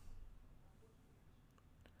yet.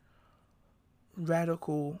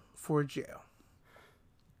 Radical for jail.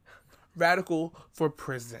 Radical for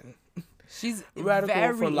prison. She's radical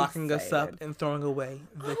very for locking excited. us up and throwing away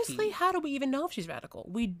the Honestly, key. how do we even know if she's radical?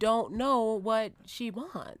 We don't know what she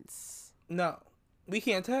wants. No, we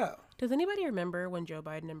can't tell. Does anybody remember when Joe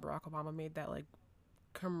Biden and Barack Obama made that like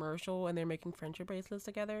commercial and they're making friendship bracelets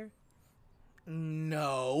together?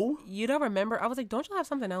 No. You don't remember? I was like, don't you have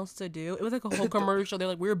something else to do? It was like a whole commercial. They're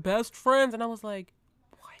like, we're best friends. And I was like,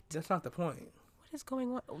 what? That's not the point. What is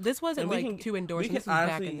going on? This wasn't like to endorse. This was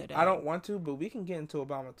back in the day. I don't want to, but we can get into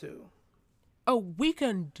Obama too. Oh, we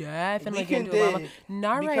can definitely get into Obama.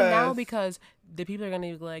 Not right now because the people are going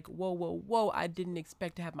to be like, whoa, I didn't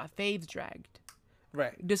expect to have my faves dragged.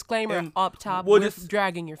 Right. Disclaimer up top, we're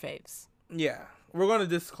dragging your faves. Yeah. We're going to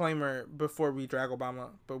disclaimer before we drag Obama,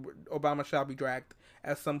 but Obama shall be dragged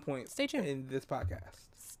at some point. Stay tuned. In this podcast.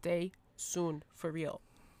 Stay tuned for real.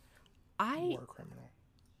 War criminal.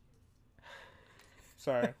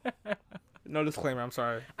 Sorry. No disclaimer, I'm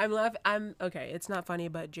sorry. I'm okay. It's not funny,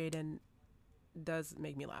 but Jaden does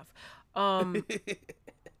make me laugh.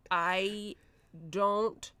 I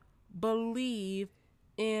don't believe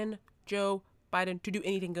in Joe Biden to do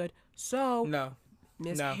anything good. So, no.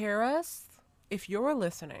 Miss Harris, if you're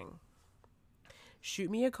listening, shoot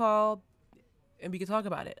me a call and we can talk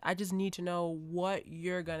about it. I just need to know what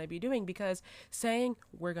you're going to be doing because saying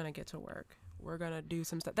we're going to get to work, we're going to do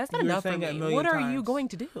some stuff, that's not enough for me. What are you going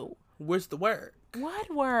to do? Where's the work? What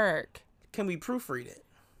work? Can we proofread it?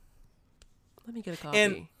 Let me get a copy.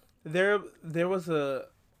 And there was a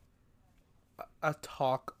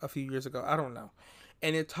talk a few years ago, I don't know,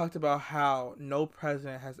 and it talked about how no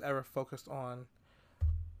president has ever focused on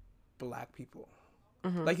Black people.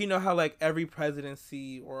 Mm-hmm. Like, you know how like every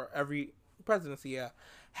presidency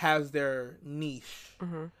has their niche.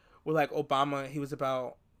 Mm-hmm. Well, like Obama, he was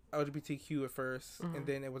about LGBTQ at first, mm-hmm. and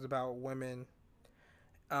then it was about women,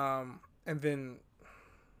 and then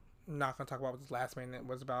not gonna talk about what his last name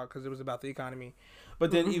was about because it was about the economy, but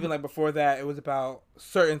then mm-hmm. even like before that, it was about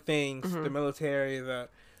certain things, mm-hmm. the military, the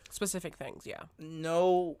specific things. Yeah,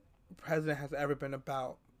 no president has ever been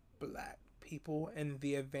about Black people and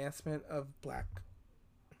the advancement of Black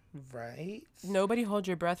rights. Nobody hold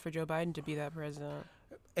your breath for Joe Biden to be that president,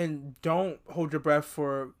 and don't hold your breath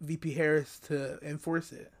for VP Harris to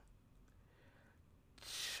enforce it.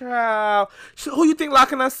 Child, who you think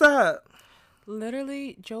locking us up?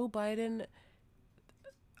 Literally, Joe Biden,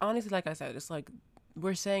 honestly, like I said, it's like,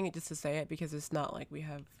 we're saying it just to say it because it's not like we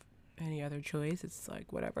have any other choice. It's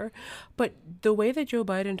like, whatever. But the way that Joe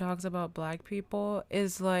Biden talks about Black people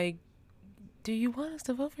is like, do you want us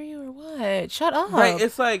to vote for you or what? Shut up. Right,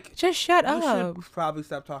 it's like, just shut up. You should probably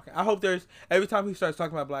stop talking. I hope every time he starts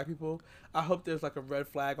talking about Black people, I hope there's like a red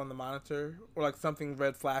flag on the monitor or like something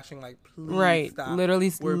red flashing, like, please stop.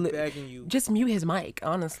 Literally, we're begging you. Just mute his mic,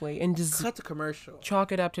 honestly, and just cut to commercial.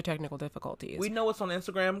 Chalk it up to technical difficulties. We know it's on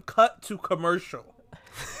Instagram. Cut to commercial.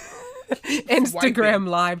 Instagram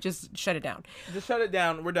Live, just shut it down. Just shut it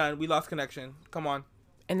down. We're done. We lost connection. Come on.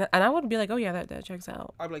 And I would be like, oh yeah, that checks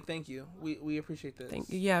out. I'd be like, thank you. We appreciate this.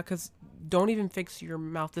 Yeah, because don't even fix your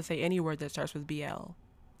mouth to say any word that starts with BL.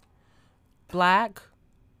 Black.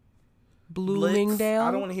 Bloomingdale.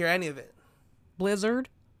 I don't want to hear any of it. Blizzard.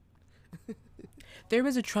 There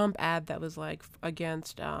was a Trump ad that was like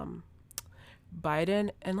against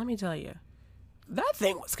Biden, and let me tell you, that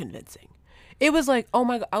thing was convincing. It was like, oh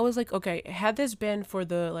my God. I was like, okay, had this been for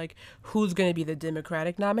the, like, who's going to be the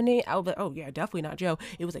Democratic nominee, I was like, oh yeah, definitely not Joe.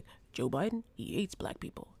 It was like, Joe Biden, he hates Black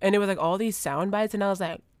people. And it was like all these sound bites, and I was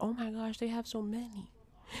like, oh my gosh, they have so many.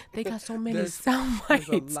 They got so many sound bites.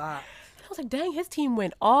 There's a lot. And I was like, dang, his team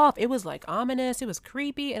went off. It was like ominous. It was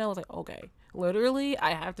creepy. And I was like, okay, literally,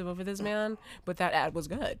 I have to vote for this man. But that ad was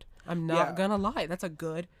good. I'm not going to lie. That's a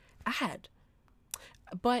good ad.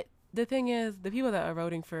 But the thing is, the people that are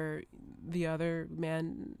voting for the other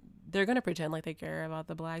man, they're gonna pretend like they care about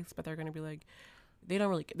the Blacks, but they're gonna be like, they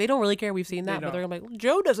don't really care. We've seen that, but they're gonna be like,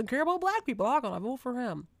 Joe doesn't care about Black people. I'm gonna vote for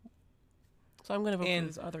him. So I'm gonna vote for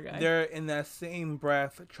this other guy. They're in that same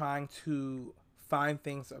breath trying to find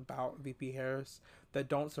things about VP Harris that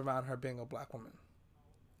don't surround her being a Black woman.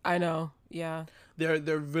 I know. Yeah. They're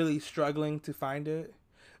really struggling to find it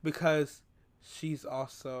because she's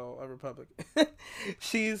also a Republican.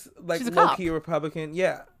 She's like She's a low cop. key Republican.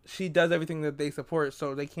 Yeah, she does everything that they support,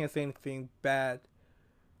 so they can't say anything bad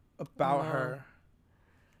about her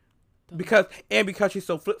because she's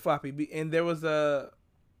so flip floppy. And there was a,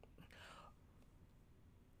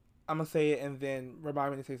 I'm gonna say it and then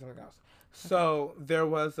remind me to say something else. So there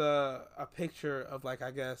was a picture of like,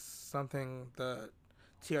 I guess something the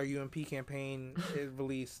TRUMP campaign is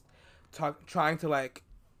released, trying to like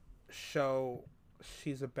show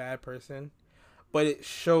she's a bad person, but it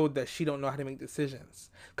showed that she don't know how to make decisions.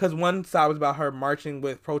 Because one side was about her marching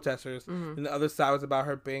with protesters, and the other side was about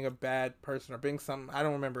her being a bad person or being something. I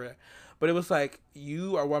don't remember it. But it was like,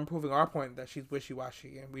 you are one proving our point that she's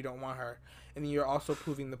wishy-washy and we don't want her. And then you're also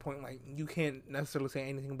proving the point, like, you can't necessarily say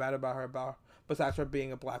anything bad about her besides her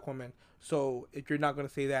being a black woman. So if you're not going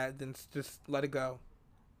to say that, then just let it go.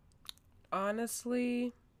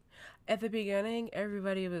 Honestly, at the beginning,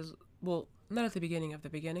 everybody was, well, not at the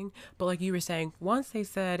beginning, but like you were saying, once they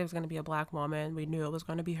said it was going to be a black woman, we knew it was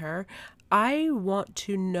going to be her. I want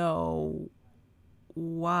to know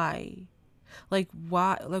why. Like,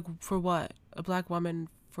 why? Like, for what? A black woman,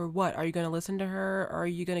 for what? Are you going to listen to her? Or are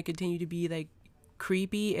you going to continue to be, like,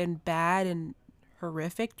 creepy and bad and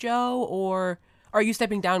horrific, Joe? Or are you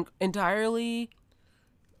stepping down entirely?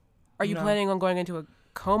 Are you planning on going into a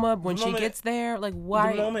coma when she gets there? Like,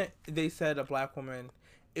 why? The moment they said a black woman,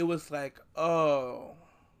 it was like, oh,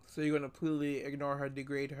 so you're going to completely ignore her,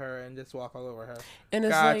 degrade her, and just walk all over her. And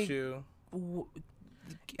it's Got like, you.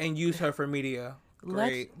 And use her for media.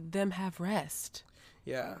 Great. Let them have rest.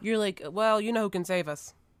 Yeah. You're like, well, you know who can save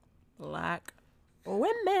us? Black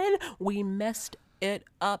women. We messed it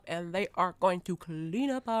up and they are going to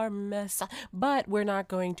clean up our mess. But we're not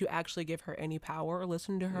going to actually give her any power or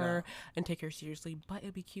listen to her and take her seriously. But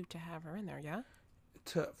it'd be cute to have her in there, yeah?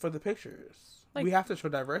 For the pictures. Like, we have to show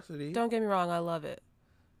diversity. Don't get me wrong, I love it.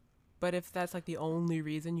 But if that's like the only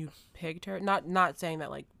reason you picked her, not saying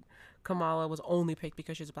that like Kamala was only picked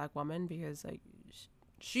because she's a black woman, because like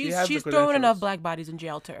she's thrown enough black bodies in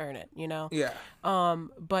jail to earn it, you know? Yeah.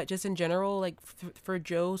 But just in general, like for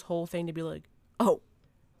Joe's whole thing to be like, oh,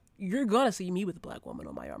 you're gonna see me with a black woman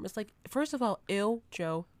on my arm. It's like, first of all, ill,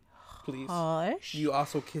 Joe. Please. Hush. You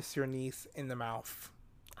also kiss your niece in the mouth.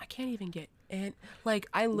 I can't even get in. Like,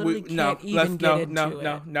 I literally can't even get into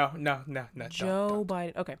it. No. Joe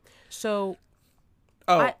Biden. Okay, so.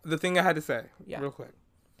 The thing I had to say, real quick.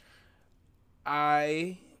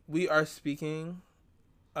 We are speaking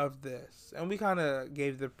of this, and we kind of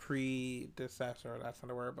gave the predecessor, that's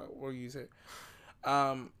not a word, but we'll use it,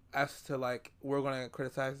 as to like, we're going to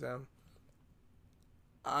criticize them.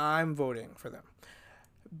 I'm voting for them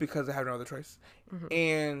because I have no other choice.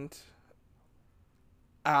 And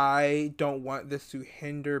I don't want this to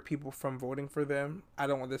hinder people from voting for them. I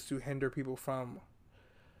don't want this to hinder people from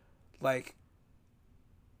like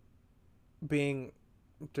being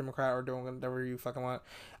Democrat or doing whatever you fucking want.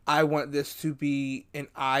 I want this to be an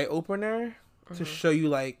eye opener to show you,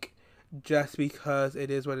 like, just because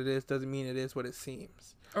it is what it is doesn't mean it is what it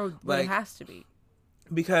seems. Or like, it has to be.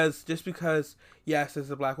 Because yes, it's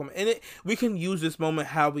a black woman, and we can use this moment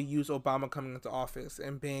how we use Obama coming into office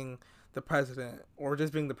and being the president, or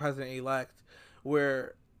just being the president elect,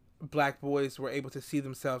 where black boys were able to see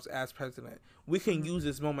themselves as president. We can use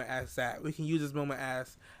this moment as that. We can use this moment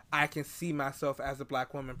as, I can see myself as a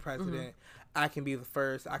black woman president. I can be the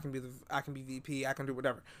first. I can be VP. I can do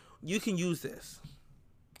whatever. You can use this.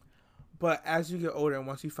 But as you get older and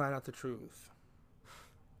once you find out the truth,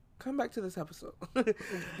 come back to this episode.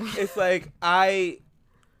 It's like, I,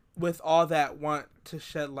 with all that, want to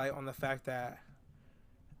shed light on the fact that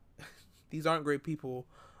these aren't great people,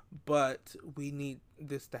 but we need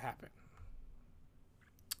this to happen.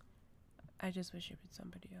 I just wish it was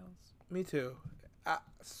somebody else. Me too. I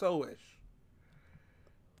so wish.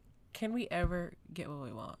 Can we ever get what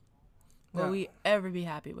we want? Will we ever be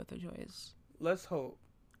happy with the choice? Let's hope.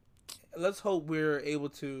 Let's hope we're able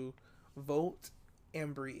to vote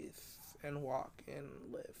and breathe and walk and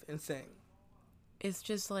live and sing. It's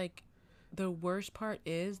just like, the worst part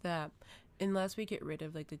is that unless we get rid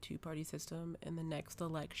of like the two-party system in the next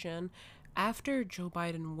election, after Joe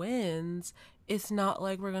Biden wins, it's not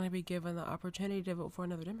like we're going to be given the opportunity to vote for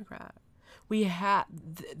another Democrat. We have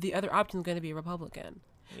the other option is going to be a Republican.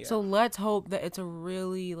 Yeah. So let's hope that it's a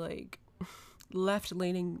really like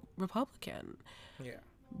left-leaning Republican. Yeah.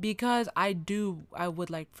 Because I would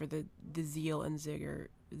like for the zeal and vigor.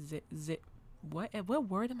 What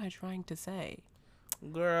word am I trying to say?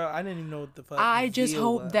 Girl, I didn't even know what the fuck. I just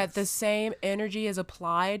hope that the same energy is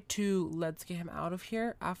applied to let's get him out of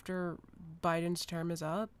here after Biden's term is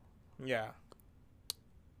up. Yeah.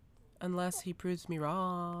 Unless he proves me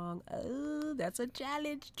wrong. Oh, that's a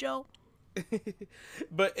challenge, Joe.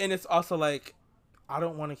 And it's also like, I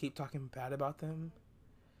don't want to keep talking bad about them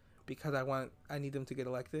because I need them to get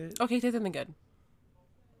elected. Okay, say something good.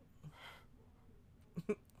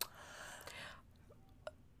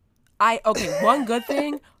 One good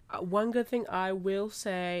thing I will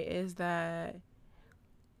say is that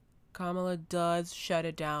Kamala does shut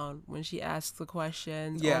it down when she asks the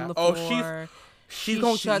questions on the floor. She's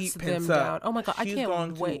going to eat Pence down. up. Oh my God, She's I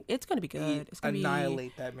can't wait. It's going to be good. It's going to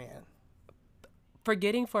annihilate that man.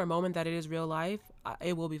 Forgetting for a moment that it is real life,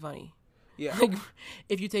 it will be funny. Yeah. Like,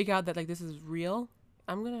 if you take out that like this is real,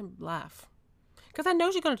 I'm going to laugh. Because I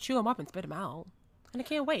know she's going to chew him up and spit him out. And I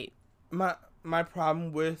can't wait. My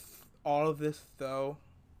problem with all of this, though,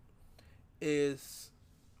 is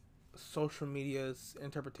social media's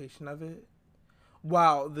interpretation of it.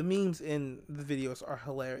 Wow, the memes in the videos are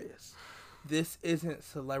hilarious. This isn't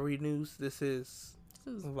celebrity news. This is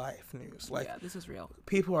life news. Like, yeah, this is real.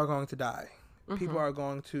 People are going to die. Mm-hmm. People are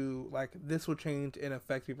going to, like, this will change and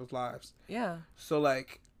affect people's lives. Yeah. So,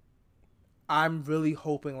 like, I'm really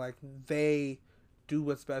hoping, like, they do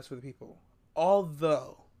what's best for the people.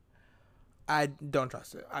 Although, I don't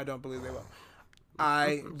trust it. I don't believe they will.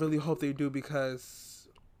 I really hope they do because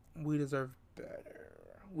we deserve better.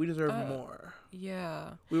 We deserve more.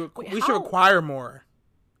 Yeah. We should require more.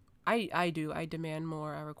 I do. I demand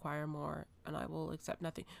more. I require more. And I will accept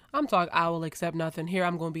nothing. I will accept nothing. Here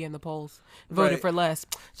I'm going to be in the polls. Voted for less.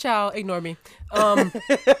 Ciao. Ignore me.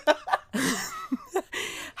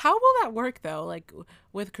 How will that work, though? Like,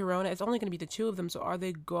 with Corona, it's only going to be the two of them. So are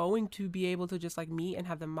they going to be able to just, like, meet and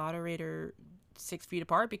have the moderator 6 feet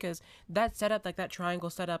apart? Because that setup, like that triangle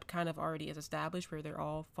setup kind of already is established where they're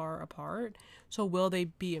all far apart. So will they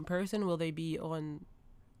be in person? Will they be on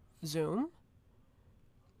Zoom?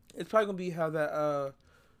 It's probably going to be how that,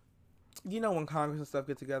 when Congress and stuff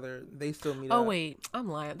get together, they still meet up. Oh, wait. I'm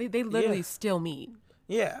lying. They literally still meet.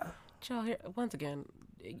 Yeah. Child, here, once again,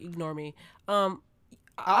 ignore me.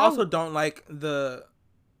 I also don't like the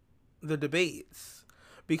debates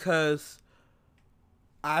because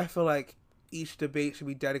I feel like each debate should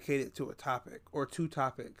be dedicated to a topic or 2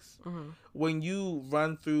 topics. Mm-hmm. When you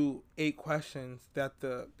run through 8 questions that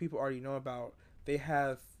the people already know about, they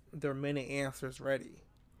have their minute answers ready.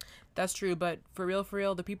 That's true, but for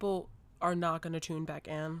real, the people are not going to tune back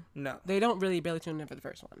in. No. They don't really barely tune in for the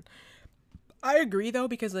first one. I agree, though,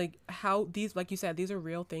 because, like, how these, like you said, these are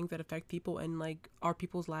real things that affect people and, like, are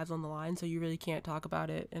people's lives on the line, so you really can't talk about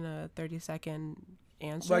it in a 30-second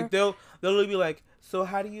answer. Like, they'll be like, so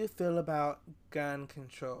how do you feel about gun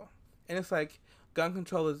control? And it's like, gun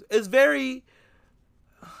control is very,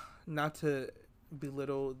 not to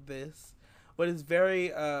belittle this, but it's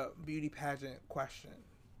very beauty pageant question.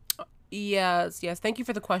 Yes. Thank you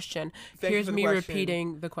for the question. Here's me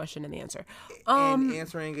repeating the question and the answer. And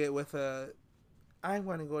answering it with I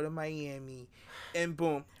want to go to Miami. And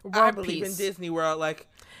boom. World I believe peace. in Disney World. Like,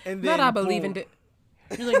 and then I believe in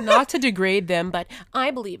You're like, not to degrade them, but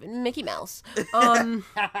I believe in Mickey Mouse.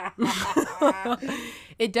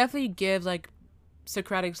 It definitely gives, like,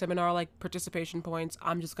 Socratic seminar, like, participation points.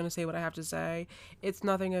 I'm just going to say what I have to say. It's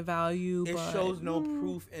nothing of value, It shows no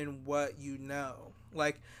proof in what you know.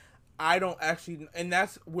 Like, I don't actually, and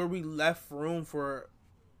that's where we left room for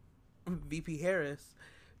VP Harris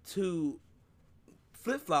to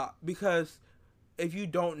flip-flop, because if you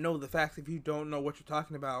don't know the facts, if you don't know what you're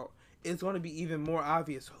talking about, it's going to be even more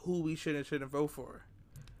obvious who we should and shouldn't vote for.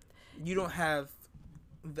 You don't have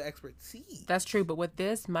the expertise. That's true, but with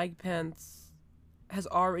this, Mike Pence has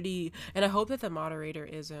already, and I hope that the moderator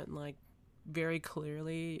isn't, like, very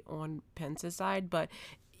clearly on Pence's side, but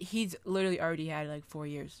he's literally already had, like, 4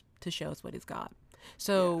 years to show us what he's got.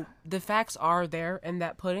 So the facts are there in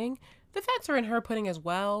that pudding. The facts are in her pudding as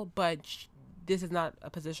well, but this is not a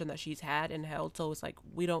position that she's had and held. So it's like,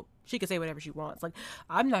 she can say whatever she wants. Like,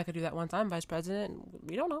 I'm not going to do that once I'm vice president.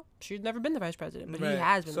 We don't know. She's never been the vice president, but he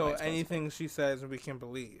has been the vice president. So anything she says, we can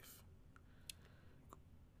believe.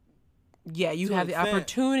 Yeah, you have the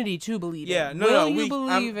opportunity to believe it. Yeah, you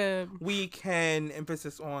believe it? We can,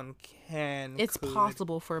 emphasis on can. It's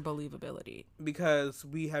possible for believability. Because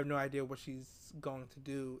we have no idea what she's going to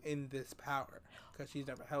do in this power, because she's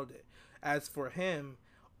never held it. As for him,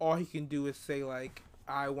 all he can do is say, like,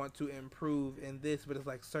 I want to improve in this, but it's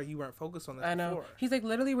like, sir, you weren't focused on this I know. before. He's like,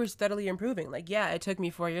 literally, we're steadily improving. Like, yeah, it took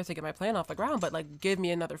me 4 years to get my plan off the ground, but, like, give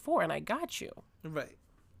me another 4 and I got you. Right.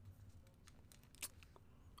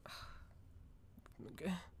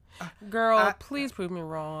 Girl, please prove me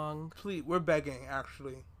wrong. Please, we're begging,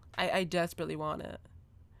 actually. I desperately want it.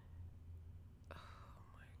 Oh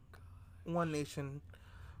my God. One nation.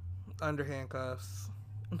 under handcuffs,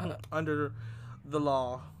 under the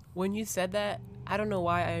law. When you said that, I don't know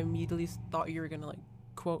why I immediately thought you were gonna like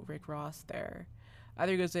quote Rick Ross there. I thought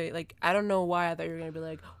you were gonna say like, I don't know why I thought you were gonna be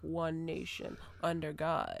like, one nation under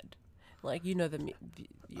God, like you know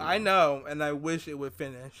I know, and I wish it would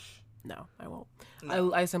finish. No, I won't.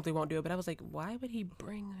 No. I simply won't do it. But I was like, why would he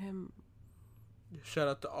bring him? Shout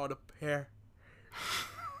out to all the pair.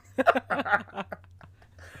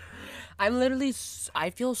 I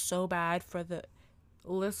feel so bad for the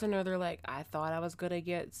listener. They're like, I thought I was going to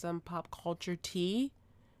get some pop culture tea.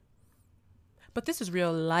 But this is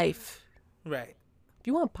real life. Right. If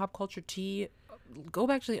you want pop culture tea, go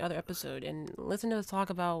back to the other episode and listen to us talk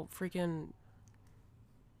about freaking,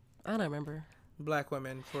 I don't remember. Black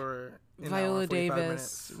women for Viola Davis.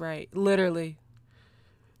 Minutes. Right. Literally.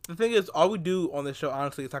 The thing is, all we do on this show,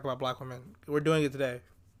 honestly, is talk about black women. We're doing it today.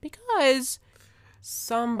 Because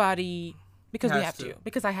because we have to.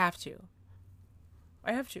 Because I have to.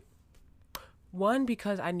 I have to. One,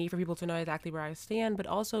 because I need for people to know exactly where I stand, but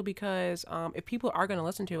also because if people are going to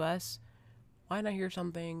listen to us, why not hear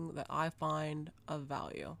something that I find of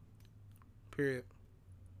value? Period.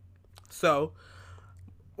 So,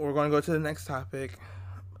 we're going to go to the next topic.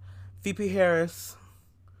 VP Harris.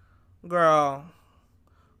 Girl,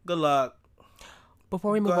 good luck.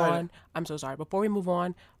 Before we move on, I'm so sorry. Before we move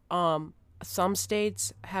on, some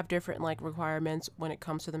states have different like requirements when it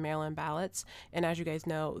comes to the mail-in ballots, and as you guys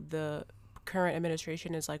know, the current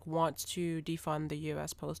administration is like wants to defund the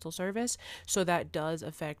U.S. Postal Service, so that does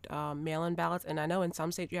affect mail-in ballots. And I know in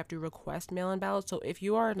some states you have to request mail-in ballots. So if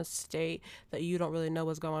you are in a state that you don't really know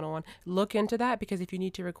what's going on, look into that, because if you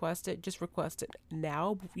need to request it, just request it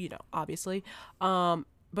now. You know, obviously.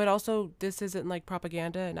 But also, this isn't like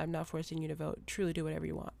propaganda, and I'm not forcing you to vote. Truly do whatever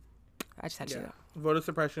you want. I just had to say that. Voter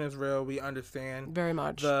suppression is real. We understand. Very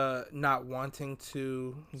much. The not wanting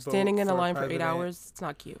to vote. Standing in a line president. for 8 hours, it's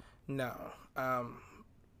not cute. No.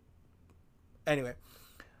 Anyway,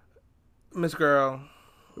 Miss Girl,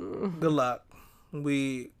 good luck.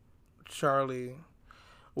 Charlie,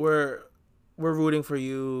 we're rooting for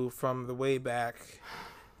you from the way back.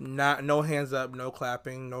 No hands up, no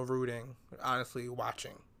clapping, no rooting. Honestly,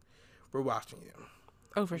 watching. We're watching you.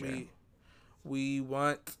 Oh, for sure. We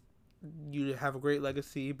want you to have a great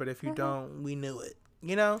legacy, but if you don't, we knew it.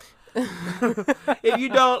 You know? If you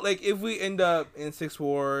don't, like, if we end up in 6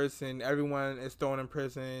 wars and everyone is thrown in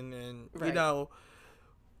prison and, you know,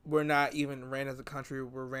 we're not even ran as a country,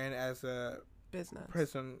 we're ran as a business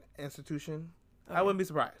prison institution, I wouldn't be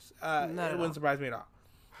surprised. It wouldn't surprise me at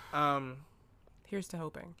all. Here's to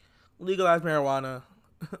hoping. Legalize marijuana.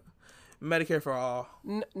 Medicare for all.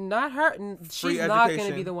 Not her. She's not going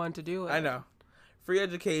to be the one to do it. I know. Free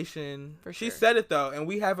education. For sure. She said it, though, and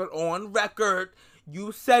we have it on record.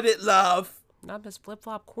 You said it, love. Not this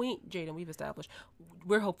flip-flop queen, Jaden, we've established.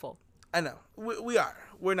 We're hopeful. I know. We are.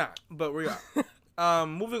 We're not, but we are.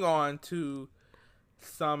 Moving on to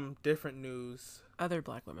some different news. Other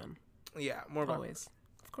black women. Yeah, more black always.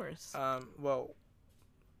 Of course. Well,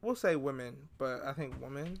 we'll say women, but I think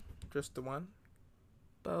woman, just the one.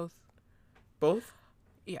 Both?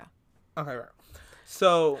 Yeah. Okay, right.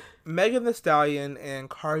 So, Megan Thee Stallion and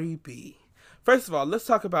Cardi B. First of all, let's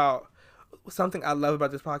talk about something I love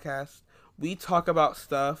about this podcast. We talk about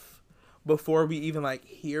stuff before we even, like,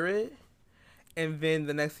 hear it. And then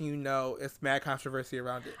the next thing you know, it's mad controversy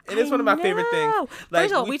around it. And it's one of my favorite things. Like,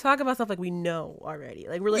 first of all, we talk about stuff like we know already.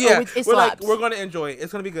 Like, we're like, it's we're slaps. like, we're going to enjoy it.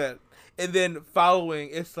 It's going to be good. And then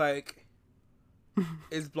following, it's like,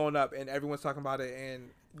 it's blown up and everyone's talking about it.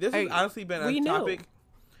 And this has honestly been a topic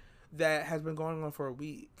that has been going on for a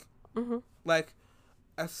week. Mm-hmm. Like,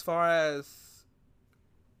 as far as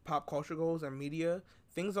pop culture goes and media,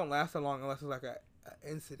 things don't last that long unless it's like an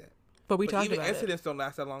incident. But talk even about incidents don't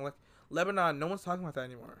last that long. Like Lebanon, no one's talking about that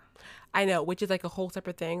anymore. I know, which is like a whole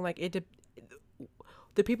separate thing. Like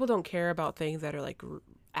the people don't care about things that are like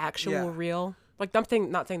actual real. Like not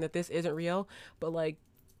saying that this isn't real, but like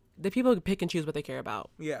the people pick and choose what they care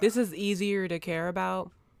about. Yeah, this is easier to care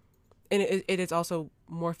about. And it is also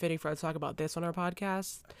more fitting for us to talk about this on our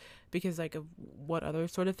podcast because, like, of what other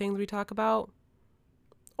sort of things we talk about.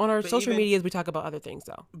 On our social medias, we talk about other things,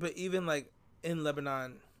 though. But even, like, in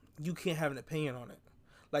Lebanon, you can't have an opinion on it.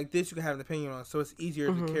 Like, this you can have an opinion on, so it's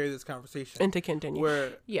easier to carry this conversation. And to continue.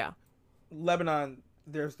 Where, Lebanon,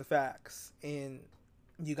 there's the facts, and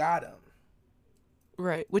you got them.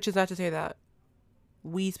 Right, which is not to say that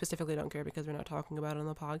we specifically don't care because we're not talking about it on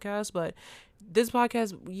the podcast, but this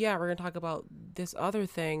podcast, we're going to talk about this other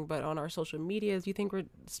thing, but on our social medias, you think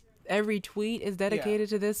every tweet is dedicated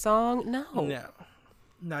to this song? No.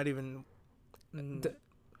 Not even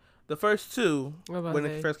the The first two What when was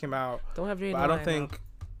it it? first came out. Don't have Jay. But I don't think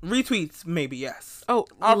retweets. Maybe yes. Oh,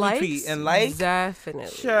 I'll likes? retweet and like. Definitely.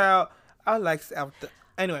 Child, I like out the.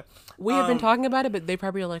 Anyway, We have been talking about it, but they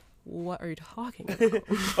probably are like, "What are you talking about?"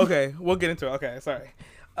 Okay, we'll get into it. Okay, sorry.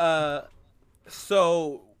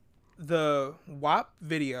 So the W.A.P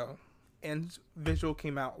video and visual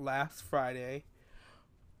came out last Friday,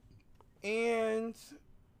 and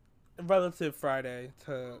relative Friday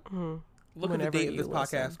to look Whenever at the date of you this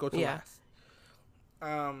podcast. listen. Go to Yeah.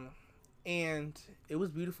 last. And it was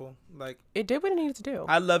beautiful. Like, It did what it needed to do.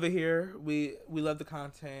 I love it here. We love the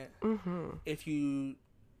content. Mm-hmm. If you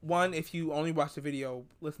only watch the video,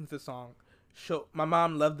 listen to the song. My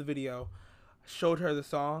mom loved the video. Showed her the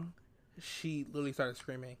song, she literally started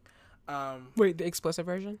screaming. Wait, the explicit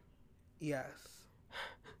version? Yes.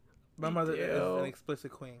 My mother is an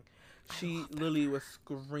explicit queen. She literally was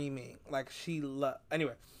screaming like she loved.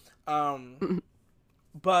 Anyway,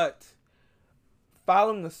 but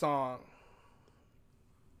following the song,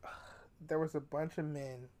 there was a bunch of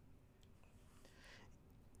men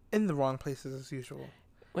in the wrong places as usual.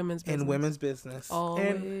 Women's business. In women's business. Always.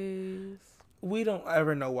 And we don't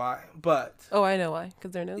ever know why, but... Oh, I know why.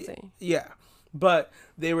 Because they're nosy. Yeah. But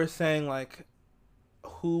they were saying, like,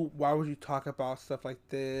 why would you talk about stuff like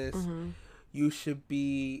this? Mm-hmm. You should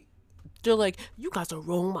be... They're like, you guys are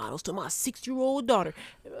role models to my 6-year-old daughter.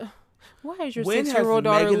 Why is your When 6-year-old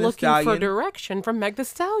has daughter Megan Thee looking for Stallion- direction from Meg Thee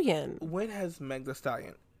Stallion? When has Meg Thee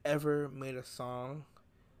Stallion ever made a song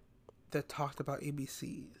that talked about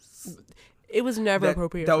ABCs? It was never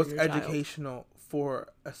appropriate that for was your child. educational for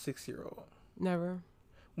a 6-year-old. Never.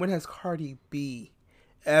 When has Cardi B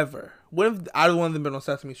ever? When have either one of them been on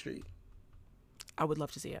Sesame Street? I would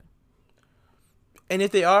love to see it. And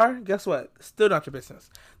if they are, guess what? Still not your business.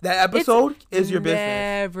 That episode is your business.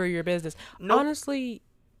 Never your business. Nope. Honestly,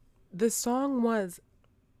 the song was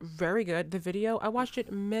very good. The video, I watched it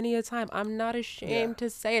many a time. I'm not ashamed to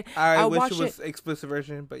say it. I wish watched it was explicit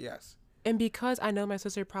version, but yes. And because I know my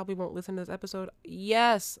sister probably won't listen to this episode,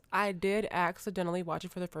 yes, I did accidentally watch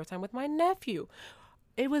it for the first time with my nephew.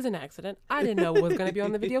 It was an accident. I didn't know what was going to be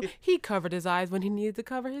on the video. He covered his eyes when he needed to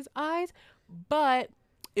cover his eyes, but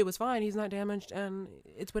it was fine. He's not damaged, and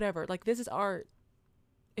it's whatever. Like, this is art.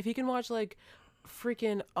 If he can watch, like,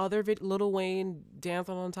 freaking other Lil Wayne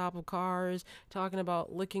dancing on top of cars, talking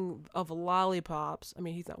about licking of lollipops. I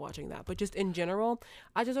mean, he's not watching that, but just in general,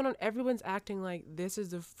 I just don't know. Everyone's acting like this is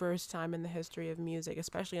the first time in the history of music,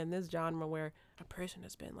 especially in this genre, where a person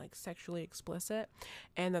has been like sexually explicit,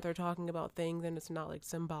 and that they're talking about things and it's not like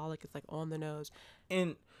symbolic. It's like on the nose.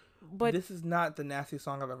 But this is not the nastiest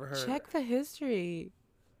song I've ever heard. Check the history.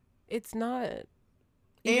 It's not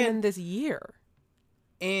even in this year.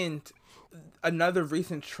 And another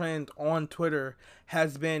recent trend on Twitter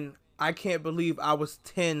has been, I can't believe I was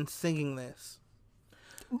 10 singing this.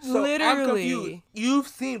 So Literally. I'm confused. You've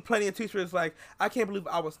seen plenty of tweets where it's like, I can't believe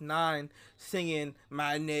I was 9 singing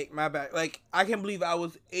My Neck, My Back. Like, I can't believe I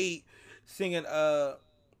was 8 singing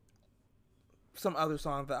some other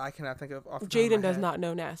song that I cannot think of off the top of my Jaden does head. not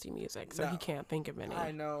know nasty music, so No. he can't think of any.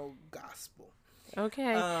 I know gospel.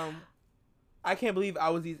 Okay. I can't believe I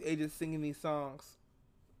was these ages singing these songs.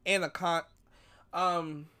 And I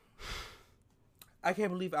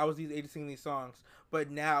can't believe I was these ages singing these songs. But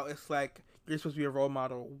now it's like, you're supposed to be a role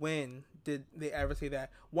model. When did they ever say that?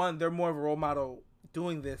 One, they're more of a role model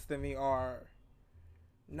doing this than they are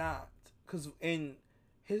not. Because in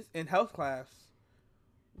health class,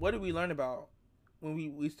 what did we learn about when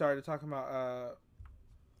we started talking about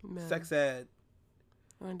sex ed?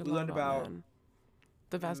 We learned about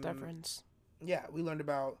the vas deferens. Yeah, we learned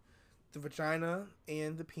about the vagina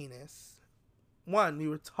and the penis. One, I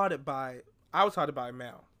was taught it by a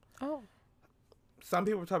male. Oh. Some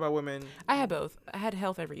people were taught by women. I had both. I had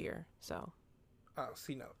health every year, so. Oh,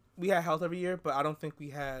 see, no. We had health every year, but I don't think we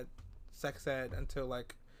had sex ed until,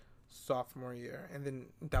 like, sophomore year. And then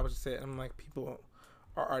that was just it. I'm like, people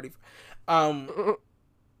are already...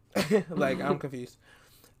 like, I'm confused.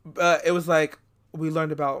 But it was like, we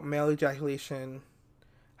learned about male ejaculation,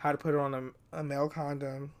 how to put it on a male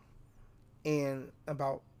condom, and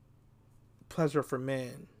about pleasure for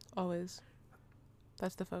men. Always.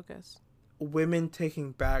 That's the focus. Women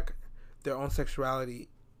taking back their own sexuality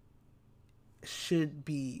should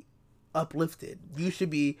be uplifted. You should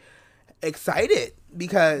be excited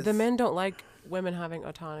because the men don't like women having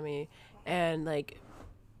autonomy and like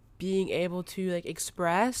being able to like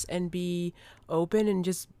express and be open and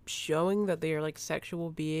just showing that they are like sexual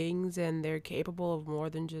beings and they're capable of more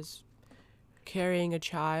than just carrying a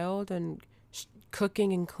child and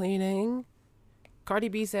cooking and cleaning. Cardi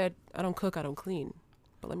B said, "I don't cook, I don't clean."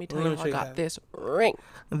 But let me tell you how I got this ring.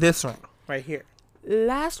 This ring right here.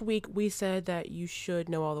 Last week we said that you should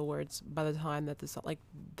know all the words by the time that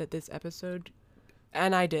this episode,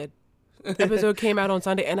 and I did. Episode came out on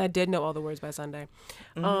Sunday, and I did know all the words by Sunday.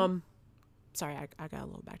 Sorry, I got a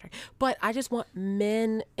little backtrack, but I just want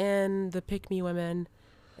men and the pick me women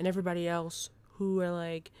and everybody else who are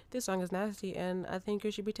like, this song is nasty, and I think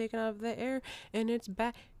it should be taken out of the air, and it's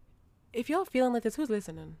bad. If y'all feeling like this, who's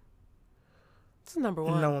listening? This is number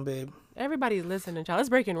one. No one, babe. Everybody's listening, child. It's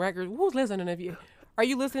breaking records. Who's listening? Are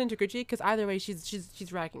you listening to critique? Because either way,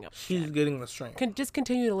 she's racking up. She's getting the strength. Just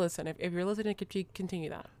continue to listen. If you're listening to critique, continue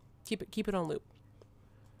that. Keep it on loop.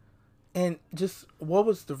 And just, what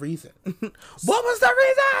was the reason? What was the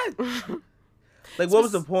reason? Like, what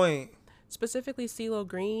was the point? Specifically, CeeLo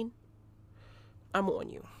Green. I'm on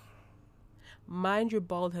you. Mind your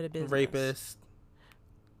bald-headed business. Rapist.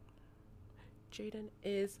 Jaden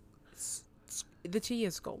is... The tea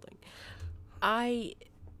is scolding. I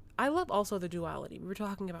love also the duality. We were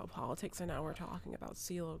talking about politics, and now we're talking about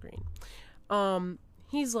CeeLo Green.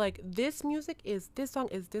 He's like, this song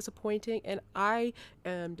is disappointing, and I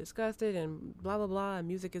am disgusted, and blah blah blah, and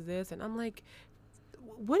music is this, and I'm like,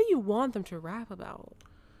 what do you want them to rap about?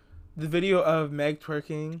 The video of Meg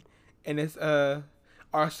twerking, and it's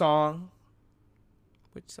our song.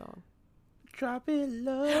 Which song? Drop it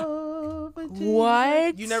low.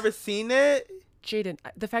 What? You never seen it? Jaden,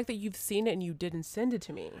 the fact that you've seen it and you didn't send it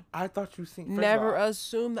to me. I thought you seen it. Never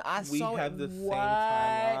assume that I saw it. We have the same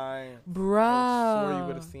timeline. Bro. I swore you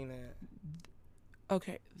would have seen it.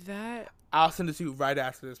 Okay, that... I'll send it to you right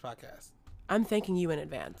after this podcast. I'm thanking you in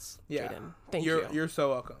advance, Yeah. Jaden. Thank you. You're so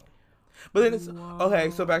welcome. But then it's... Whoa. Okay,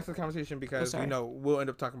 so back to the conversation, because, sorry. we'll end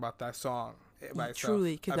up talking about that song by itself.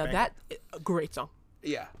 Truly, because that a great song.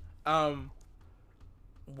 Yeah.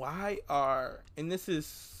 Why are... And this is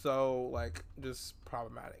so, like, just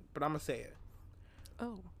problematic, but I'm going to say it.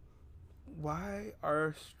 Oh. Why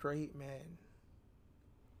are straight men,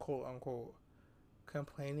 quote unquote,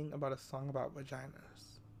 complaining about a song about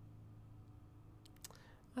vaginas?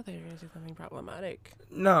 I thought you were going to say something problematic.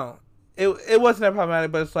 No, it wasn't that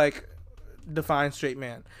problematic, but it's like, define straight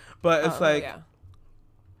man. But it's like,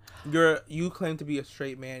 yeah. You claim to be a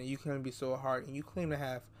straight man, and you claim to be so hard, and you claim to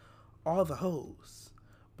have all the hoes.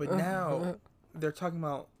 But now they're talking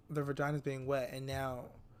about their vaginas being wet, and now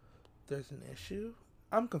there's an issue?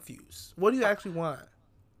 I'm confused. What do you actually want?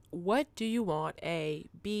 What do you want? A.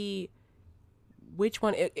 B. Which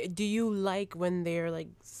one? Do you like when they're like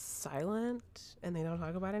silent and they don't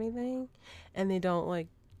talk about anything and they don't like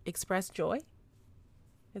express joy?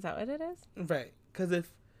 Is that what it is? Right. Because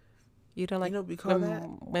if you don't like we call that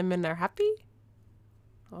women are happy?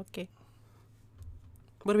 Okay.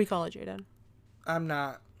 What do we call it, Jaden? I'm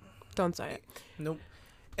not. Don't say it. Nope.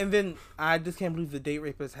 And then I just can't believe the date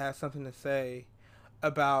rapist has something to say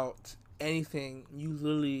about anything. You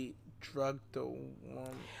literally drugged the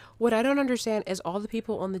woman. What I don't understand is all the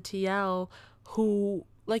people on the TL who,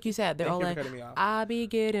 like you said, they're all like, I be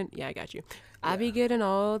getting, yeah, I got you. I be getting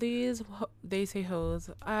all these, they say hoes.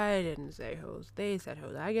 I didn't say hoes. They said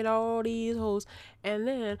hoes. I get all these hoes. And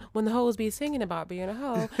then when the hoes be singing about being a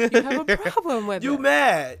hoe, you have a problem with it. You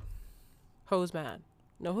mad. Hoes mad.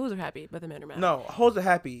 No, hoes are happy, but the men are mad. No, hoes are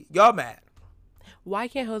happy. Y'all mad. Why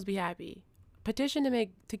can't hoes be happy? Petition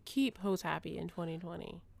to keep hoes happy in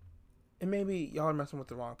 2020. And maybe y'all are messing with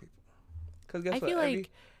the wrong people. Because guess I what? feel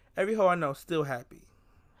like every hoe I know still happy.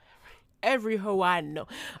 Every hoe I know.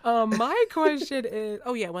 My question is,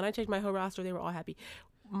 oh yeah, when I checked my hoe roster, they were all happy.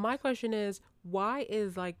 My question is, why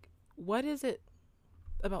is like, what is it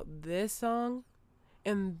about this song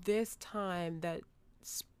and this time that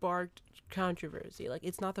sparked controversy? Like,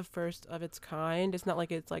 it's not the first of its kind. It's not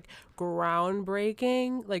like it's like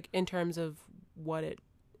groundbreaking, like in terms of what it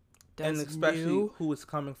does. And especially who it's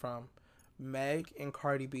coming from. Meg and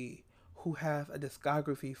Cardi B, who have a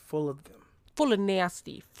discography full of them. Full of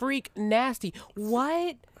nasty. Freak nasty.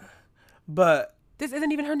 What? But this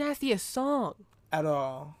isn't even her nastiest song. At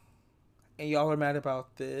all. And y'all are mad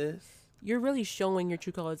about this? You're really showing your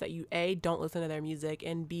true colors that you, A, don't listen to their music,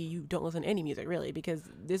 and B, you don't listen to any music, really, because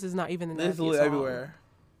this is not even the nastiest song. This is everywhere.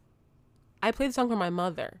 I played the song for my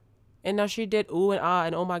mother, and now she did ooh and ah,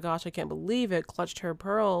 and oh my gosh, I can't believe it, clutched her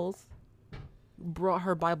pearls, brought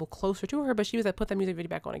her Bible closer to her, but she was like, put that music video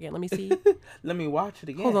back on again. Let me see. Let me watch it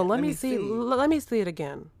again. Hold on, let me see. Let me see it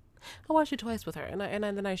again. I watched it twice with her, and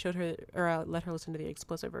then I showed her, or let her listen to the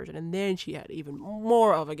explicit version, and then she had even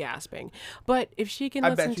more of a gasping. But if she can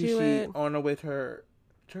listen to it, on her way to her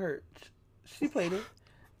church, she played it.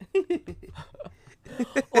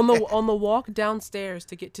 on the walk downstairs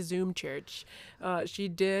to get to Zoom church, she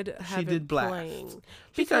did have it blast. playing.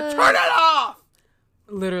 She said, "Turn it off."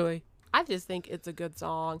 Literally. I just think it's a good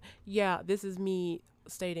song. Yeah, this is me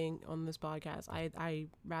stating on this podcast. I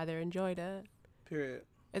rather enjoyed it. Period.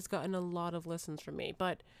 It's gotten a lot of listens from me.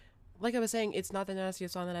 But like I was saying, it's not the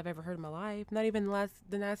nastiest song that I've ever heard in my life. Not even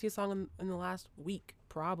the nastiest song in the last week,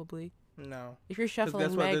 probably. No. If you're shuffling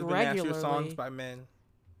That's why Meg there's been regularly. nastier songs by men.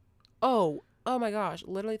 Oh my gosh!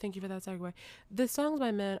 Literally, thank you for that segue. The songs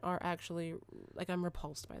by men are actually like I'm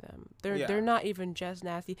repulsed by them. They're not even just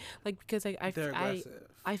nasty. Like because I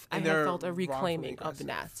have felt a reclaiming of the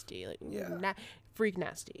nasty, like freak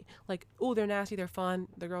nasty. Like they're nasty, they're fun,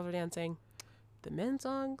 the girls are dancing. The men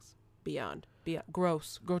songs beyond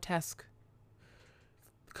gross, grotesque.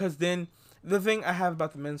 Because then the thing I have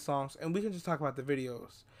about the men's songs, and we can just talk about the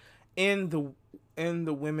videos, in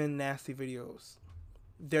the women nasty videos.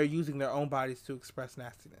 They're using their own bodies to express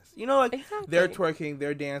nastiness. You know, like they're twerking,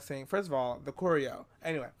 they're dancing. First of all, the choreo.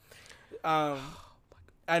 Anyway,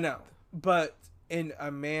 I know, but in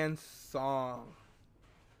a man's song,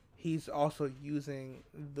 he's also using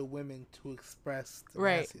the women to express the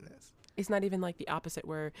nastiness. It's not even like the opposite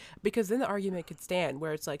because then the argument could stand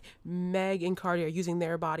where it's like Meg and Cardi are using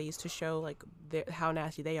their bodies to show like how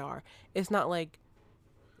nasty they are. It's not like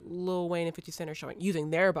Lil Wayne and 50 Cent are using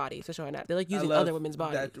their bodies to show that. They're like using other women's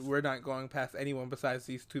bodies. That we're not going past anyone besides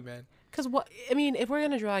these two men. Because if we're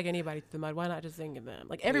gonna drag anybody through the mud, why not just sing of them?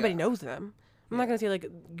 Like everybody knows them. I'm not gonna say like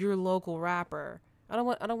your local rapper. I don't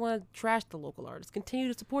want to trash the local artists.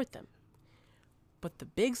 Continue to support them. But the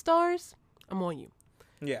big stars, I'm on you.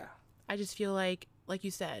 Yeah. I just feel like you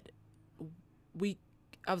said,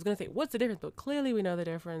 I was gonna say what's the difference, but clearly we know the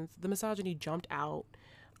difference. The misogyny jumped out.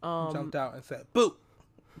 Jumped out and said, "Boo."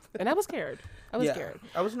 And I was scared. I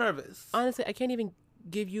was nervous. Honestly, I can't even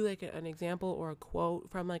give you like an example or a quote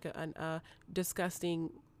from like a disgusting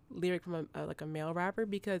lyric from a male rapper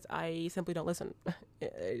because I simply don't listen.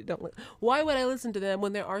 Why would I listen to them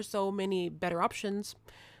when there are so many better options?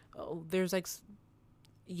 There's like,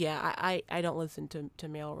 I don't listen to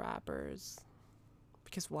male rappers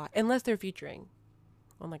because why? Unless they're featuring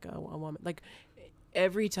on like a woman. Like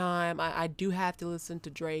every time I do have to listen to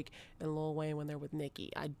Drake and Lil Wayne when they're with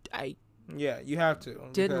Nicki. You have to.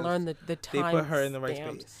 Didn't learn the time. They put her in the right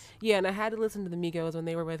space. Yeah, and I had to listen to the Migos when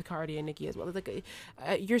they were with Cardi and Nicki as well. It's like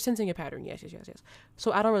you're sensing a pattern. Yes.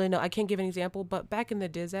 So I don't really know. I can't give an example, but back in the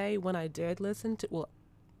Dizzy, when I did listen to,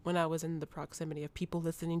 when I was in the proximity of people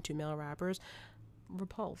listening to male rappers,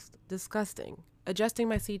 repulsed, disgusting, adjusting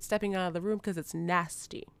my seat, stepping out of the room because it's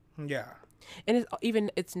nasty. Yeah. And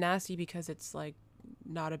it's nasty because it's like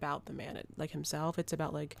not about the man like himself. It's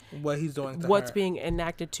about like what he's doing to what's her. being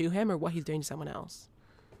enacted to him or what he's doing to someone else.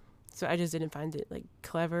 So I just didn't find it like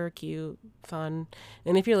clever, cute, fun.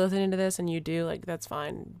 And if you're listening to this and you do, like, that's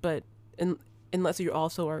fine, but unless you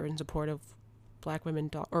also are in support of black women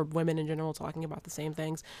or women in general talking about the same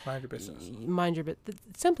things, mind your business.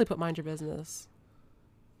 Simply put, mind your business.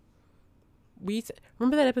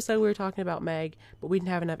 Remember that episode we were talking about Meg, but we didn't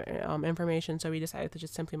have enough information, so we decided to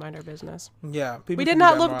just simply mind our business. Yeah. We did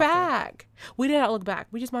not look back. We did not look back.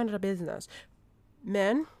 We just minded our business.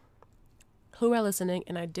 Men who are listening,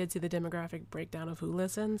 and I did see the demographic breakdown of who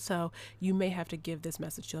listens, so you may have to give this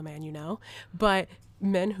message to a man you know, but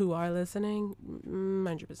men who are listening,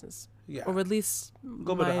 mind your business. Yeah. Or at least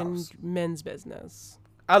mind men's business.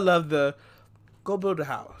 I love go build a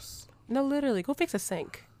house. No, literally, go fix a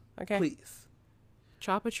sink. Okay? Please.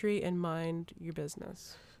 Chop a tree and mind your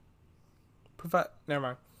business.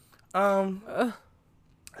 Never mind.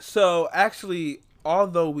 So actually,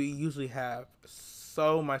 although we usually have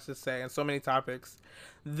so much to say and so many topics,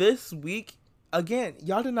 this week, again,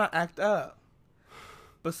 y'all did not act up.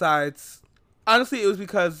 Besides, honestly, it was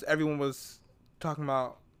because everyone was talking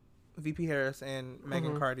about VP Harris and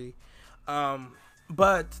Megan Cardi.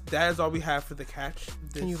 But that is all we have for the catch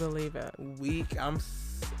this Can you believe it? week. I'm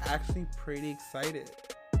actually pretty excited.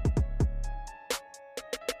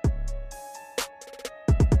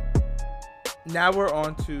 Now we're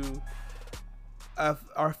on to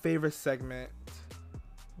our favorite segment,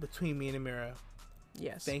 Between Me and Amira.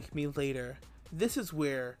 Yes. Thank Me Later. This is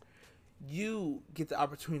where you get the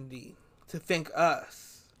opportunity to thank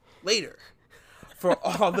us later for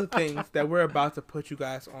all the things that we're about to put you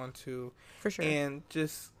guys onto. For sure. And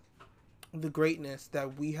just the greatness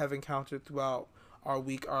that we have encountered throughout our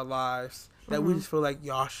week, our lives, that we just feel like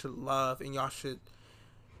y'all should love, and y'all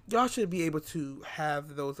should be able to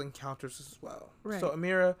have those encounters as well. Right. So,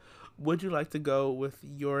 Amira, would you like to go with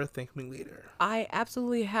your Thank Me Later? I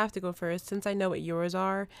absolutely have to go first. Since I know what yours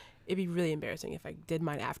are, it'd be really embarrassing if I did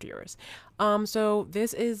mine after yours. So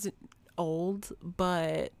this is old,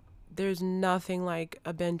 but there's nothing like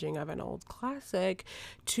a binging of an old classic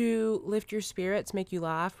to lift your spirits, make you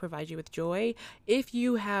laugh, provide you with joy. If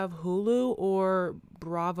you have Hulu or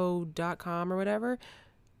Bravo.com or whatever,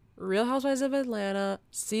 Real Housewives of Atlanta,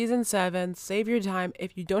 season 7, save your time.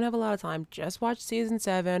 If you don't have a lot of time, just watch season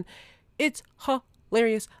 7. It's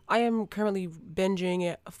hilarious. I am currently binging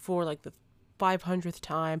it for like the 500th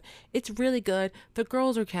time. It's really good. The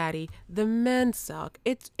girls are catty. The men suck.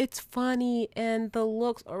 It's funny, and the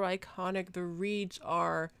looks are iconic. The reads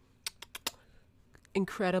are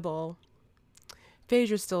incredible.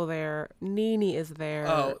 Phaedra's still there. Nene is there.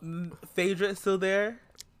 Oh, Phaedra is still there?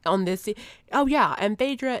 On this oh yeah, and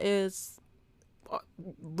Phaedra is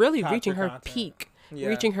really Top reaching tier her content. peak. Yeah.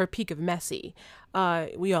 Reaching her peak of messy.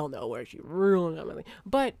 We all know where she really got.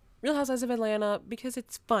 But Real Housewives of Atlanta, because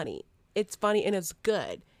it's funny. It's funny and it's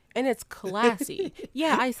good. And it's classy.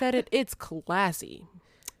 Yeah, I said it. It's classy.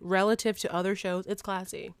 Relative to other shows, it's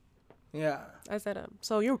classy. Yeah. I said it.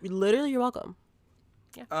 So you're welcome.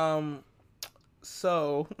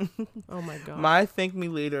 So Oh my god. my thank me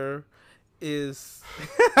later is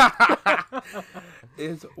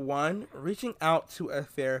is one, reaching out to a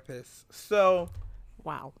therapist. So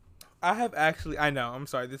Wow. I have actually, I know, I'm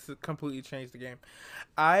sorry, this has completely changed the game.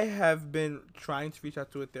 I have been trying to reach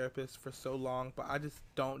out to a therapist for so long, but I just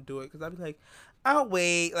don't do it because I'd be like, I'll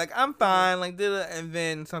wait, like, I'm fine, like, and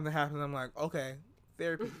then something happens, I'm like, okay,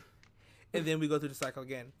 therapy. And then we go through the cycle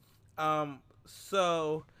again.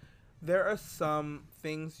 So there are some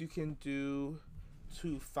things you can do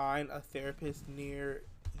to find a therapist near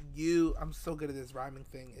you. I'm so good at this rhyming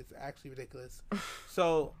thing. It's actually ridiculous.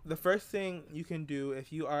 So the first thing you can do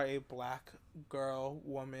if you are a black girl,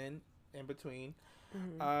 woman, in between,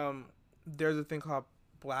 there's a thing called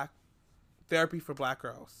Black Therapy for Black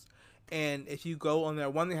Girls. And if you go on there,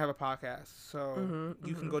 one, they have a podcast, so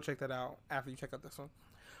you can go check that out after you check out this one.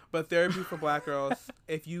 But Therapy for Black Girls,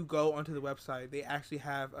 if you go onto the website, they actually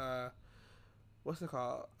have a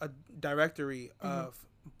directory of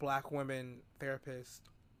black women therapists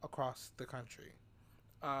across the country.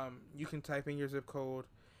 You can type in your zip code,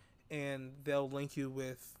 and they'll link you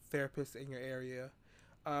with therapists in your area.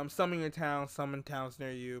 Some in your town, some in towns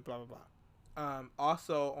near you, blah, blah, blah.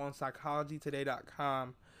 Also, on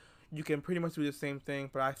psychologytoday.com, you can pretty much do the same thing,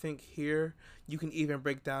 but I think here you can even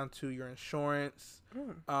break down to your insurance,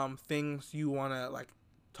 things you want to like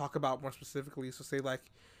talk about more specifically. So say like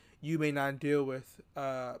you may not deal with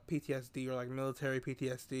PTSD or like military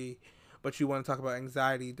PTSD, but you want to talk about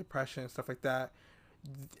anxiety, depression, stuff like that.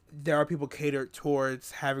 There are people catered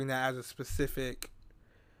towards having that as a specific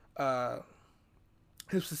thing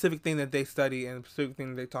that they study and a specific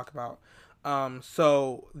thing that they talk about.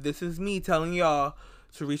 So this is me telling y'all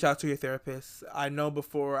to reach out to your therapist. I know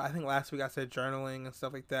before, I think last week I said journaling and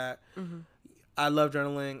stuff like that. I love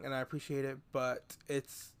journaling and I appreciate it, but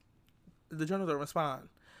the journal don't respond.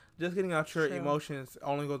 Just getting out your emotions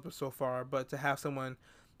only goes so far, but to have someone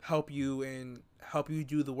help you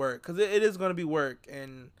do the work, because it is going to be work,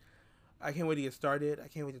 and I can't wait to get started. I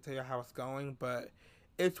can't wait to tell you how it's going, but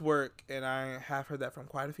it's work, and I have heard that from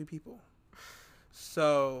quite a few people.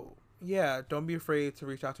 So yeah, don't be afraid to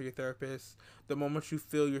reach out to your therapist. The moment you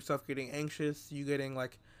feel yourself getting anxious, you getting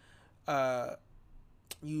like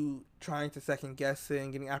you trying to second guess it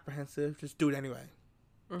and getting apprehensive, just do it anyway.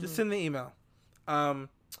 Just send the email.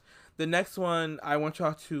 The next one, I want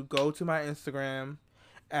y'all to go to my Instagram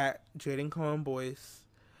at Jaden Cohen Boyce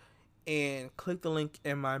and click the link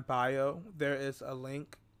in my bio. There is a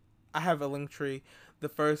link. I have a link tree. The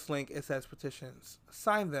first link, it says petitions.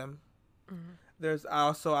 Sign them. There's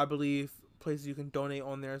also, I believe, places you can donate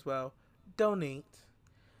on there as well. Donate.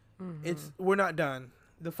 We're not done.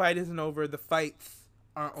 The fight isn't over. The fights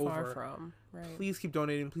aren't over. Far from. Right. Please keep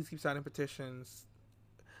donating. Please keep signing petitions.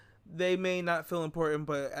 They may not feel important,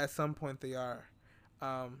 but at some point they are.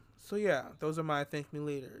 So yeah, those are my thank me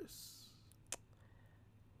laters.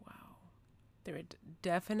 Wow. There are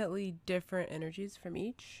definitely different energies from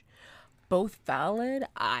each. Both valid,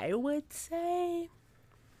 I would say.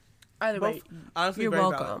 Either way, honestly, you're very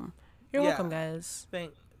welcome. valid. You're welcome, guys.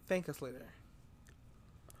 Thank us later.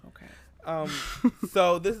 Okay.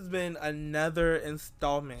 So this has been another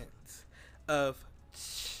installment of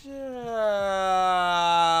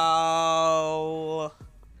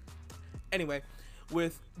Anyway,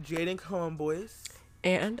 with Jaden Cohen Boyce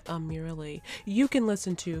and Amira Lee. You can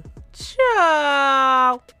listen to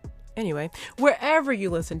Ciao. Anyway, wherever you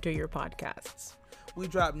listen to your podcasts. We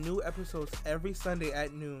drop new episodes every Sunday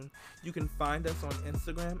at noon. You can find us on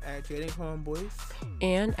Instagram at Jaden Cohen Boyce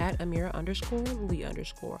and at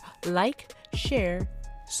Amira_Lee_. Like, share,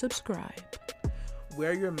 subscribe.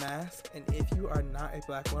 wear your mask, and if you are not a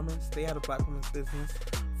black woman, stay out of black women's business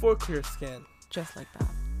for clear skin. Just like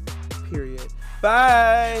that. Period.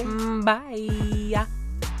 Bye. Bye.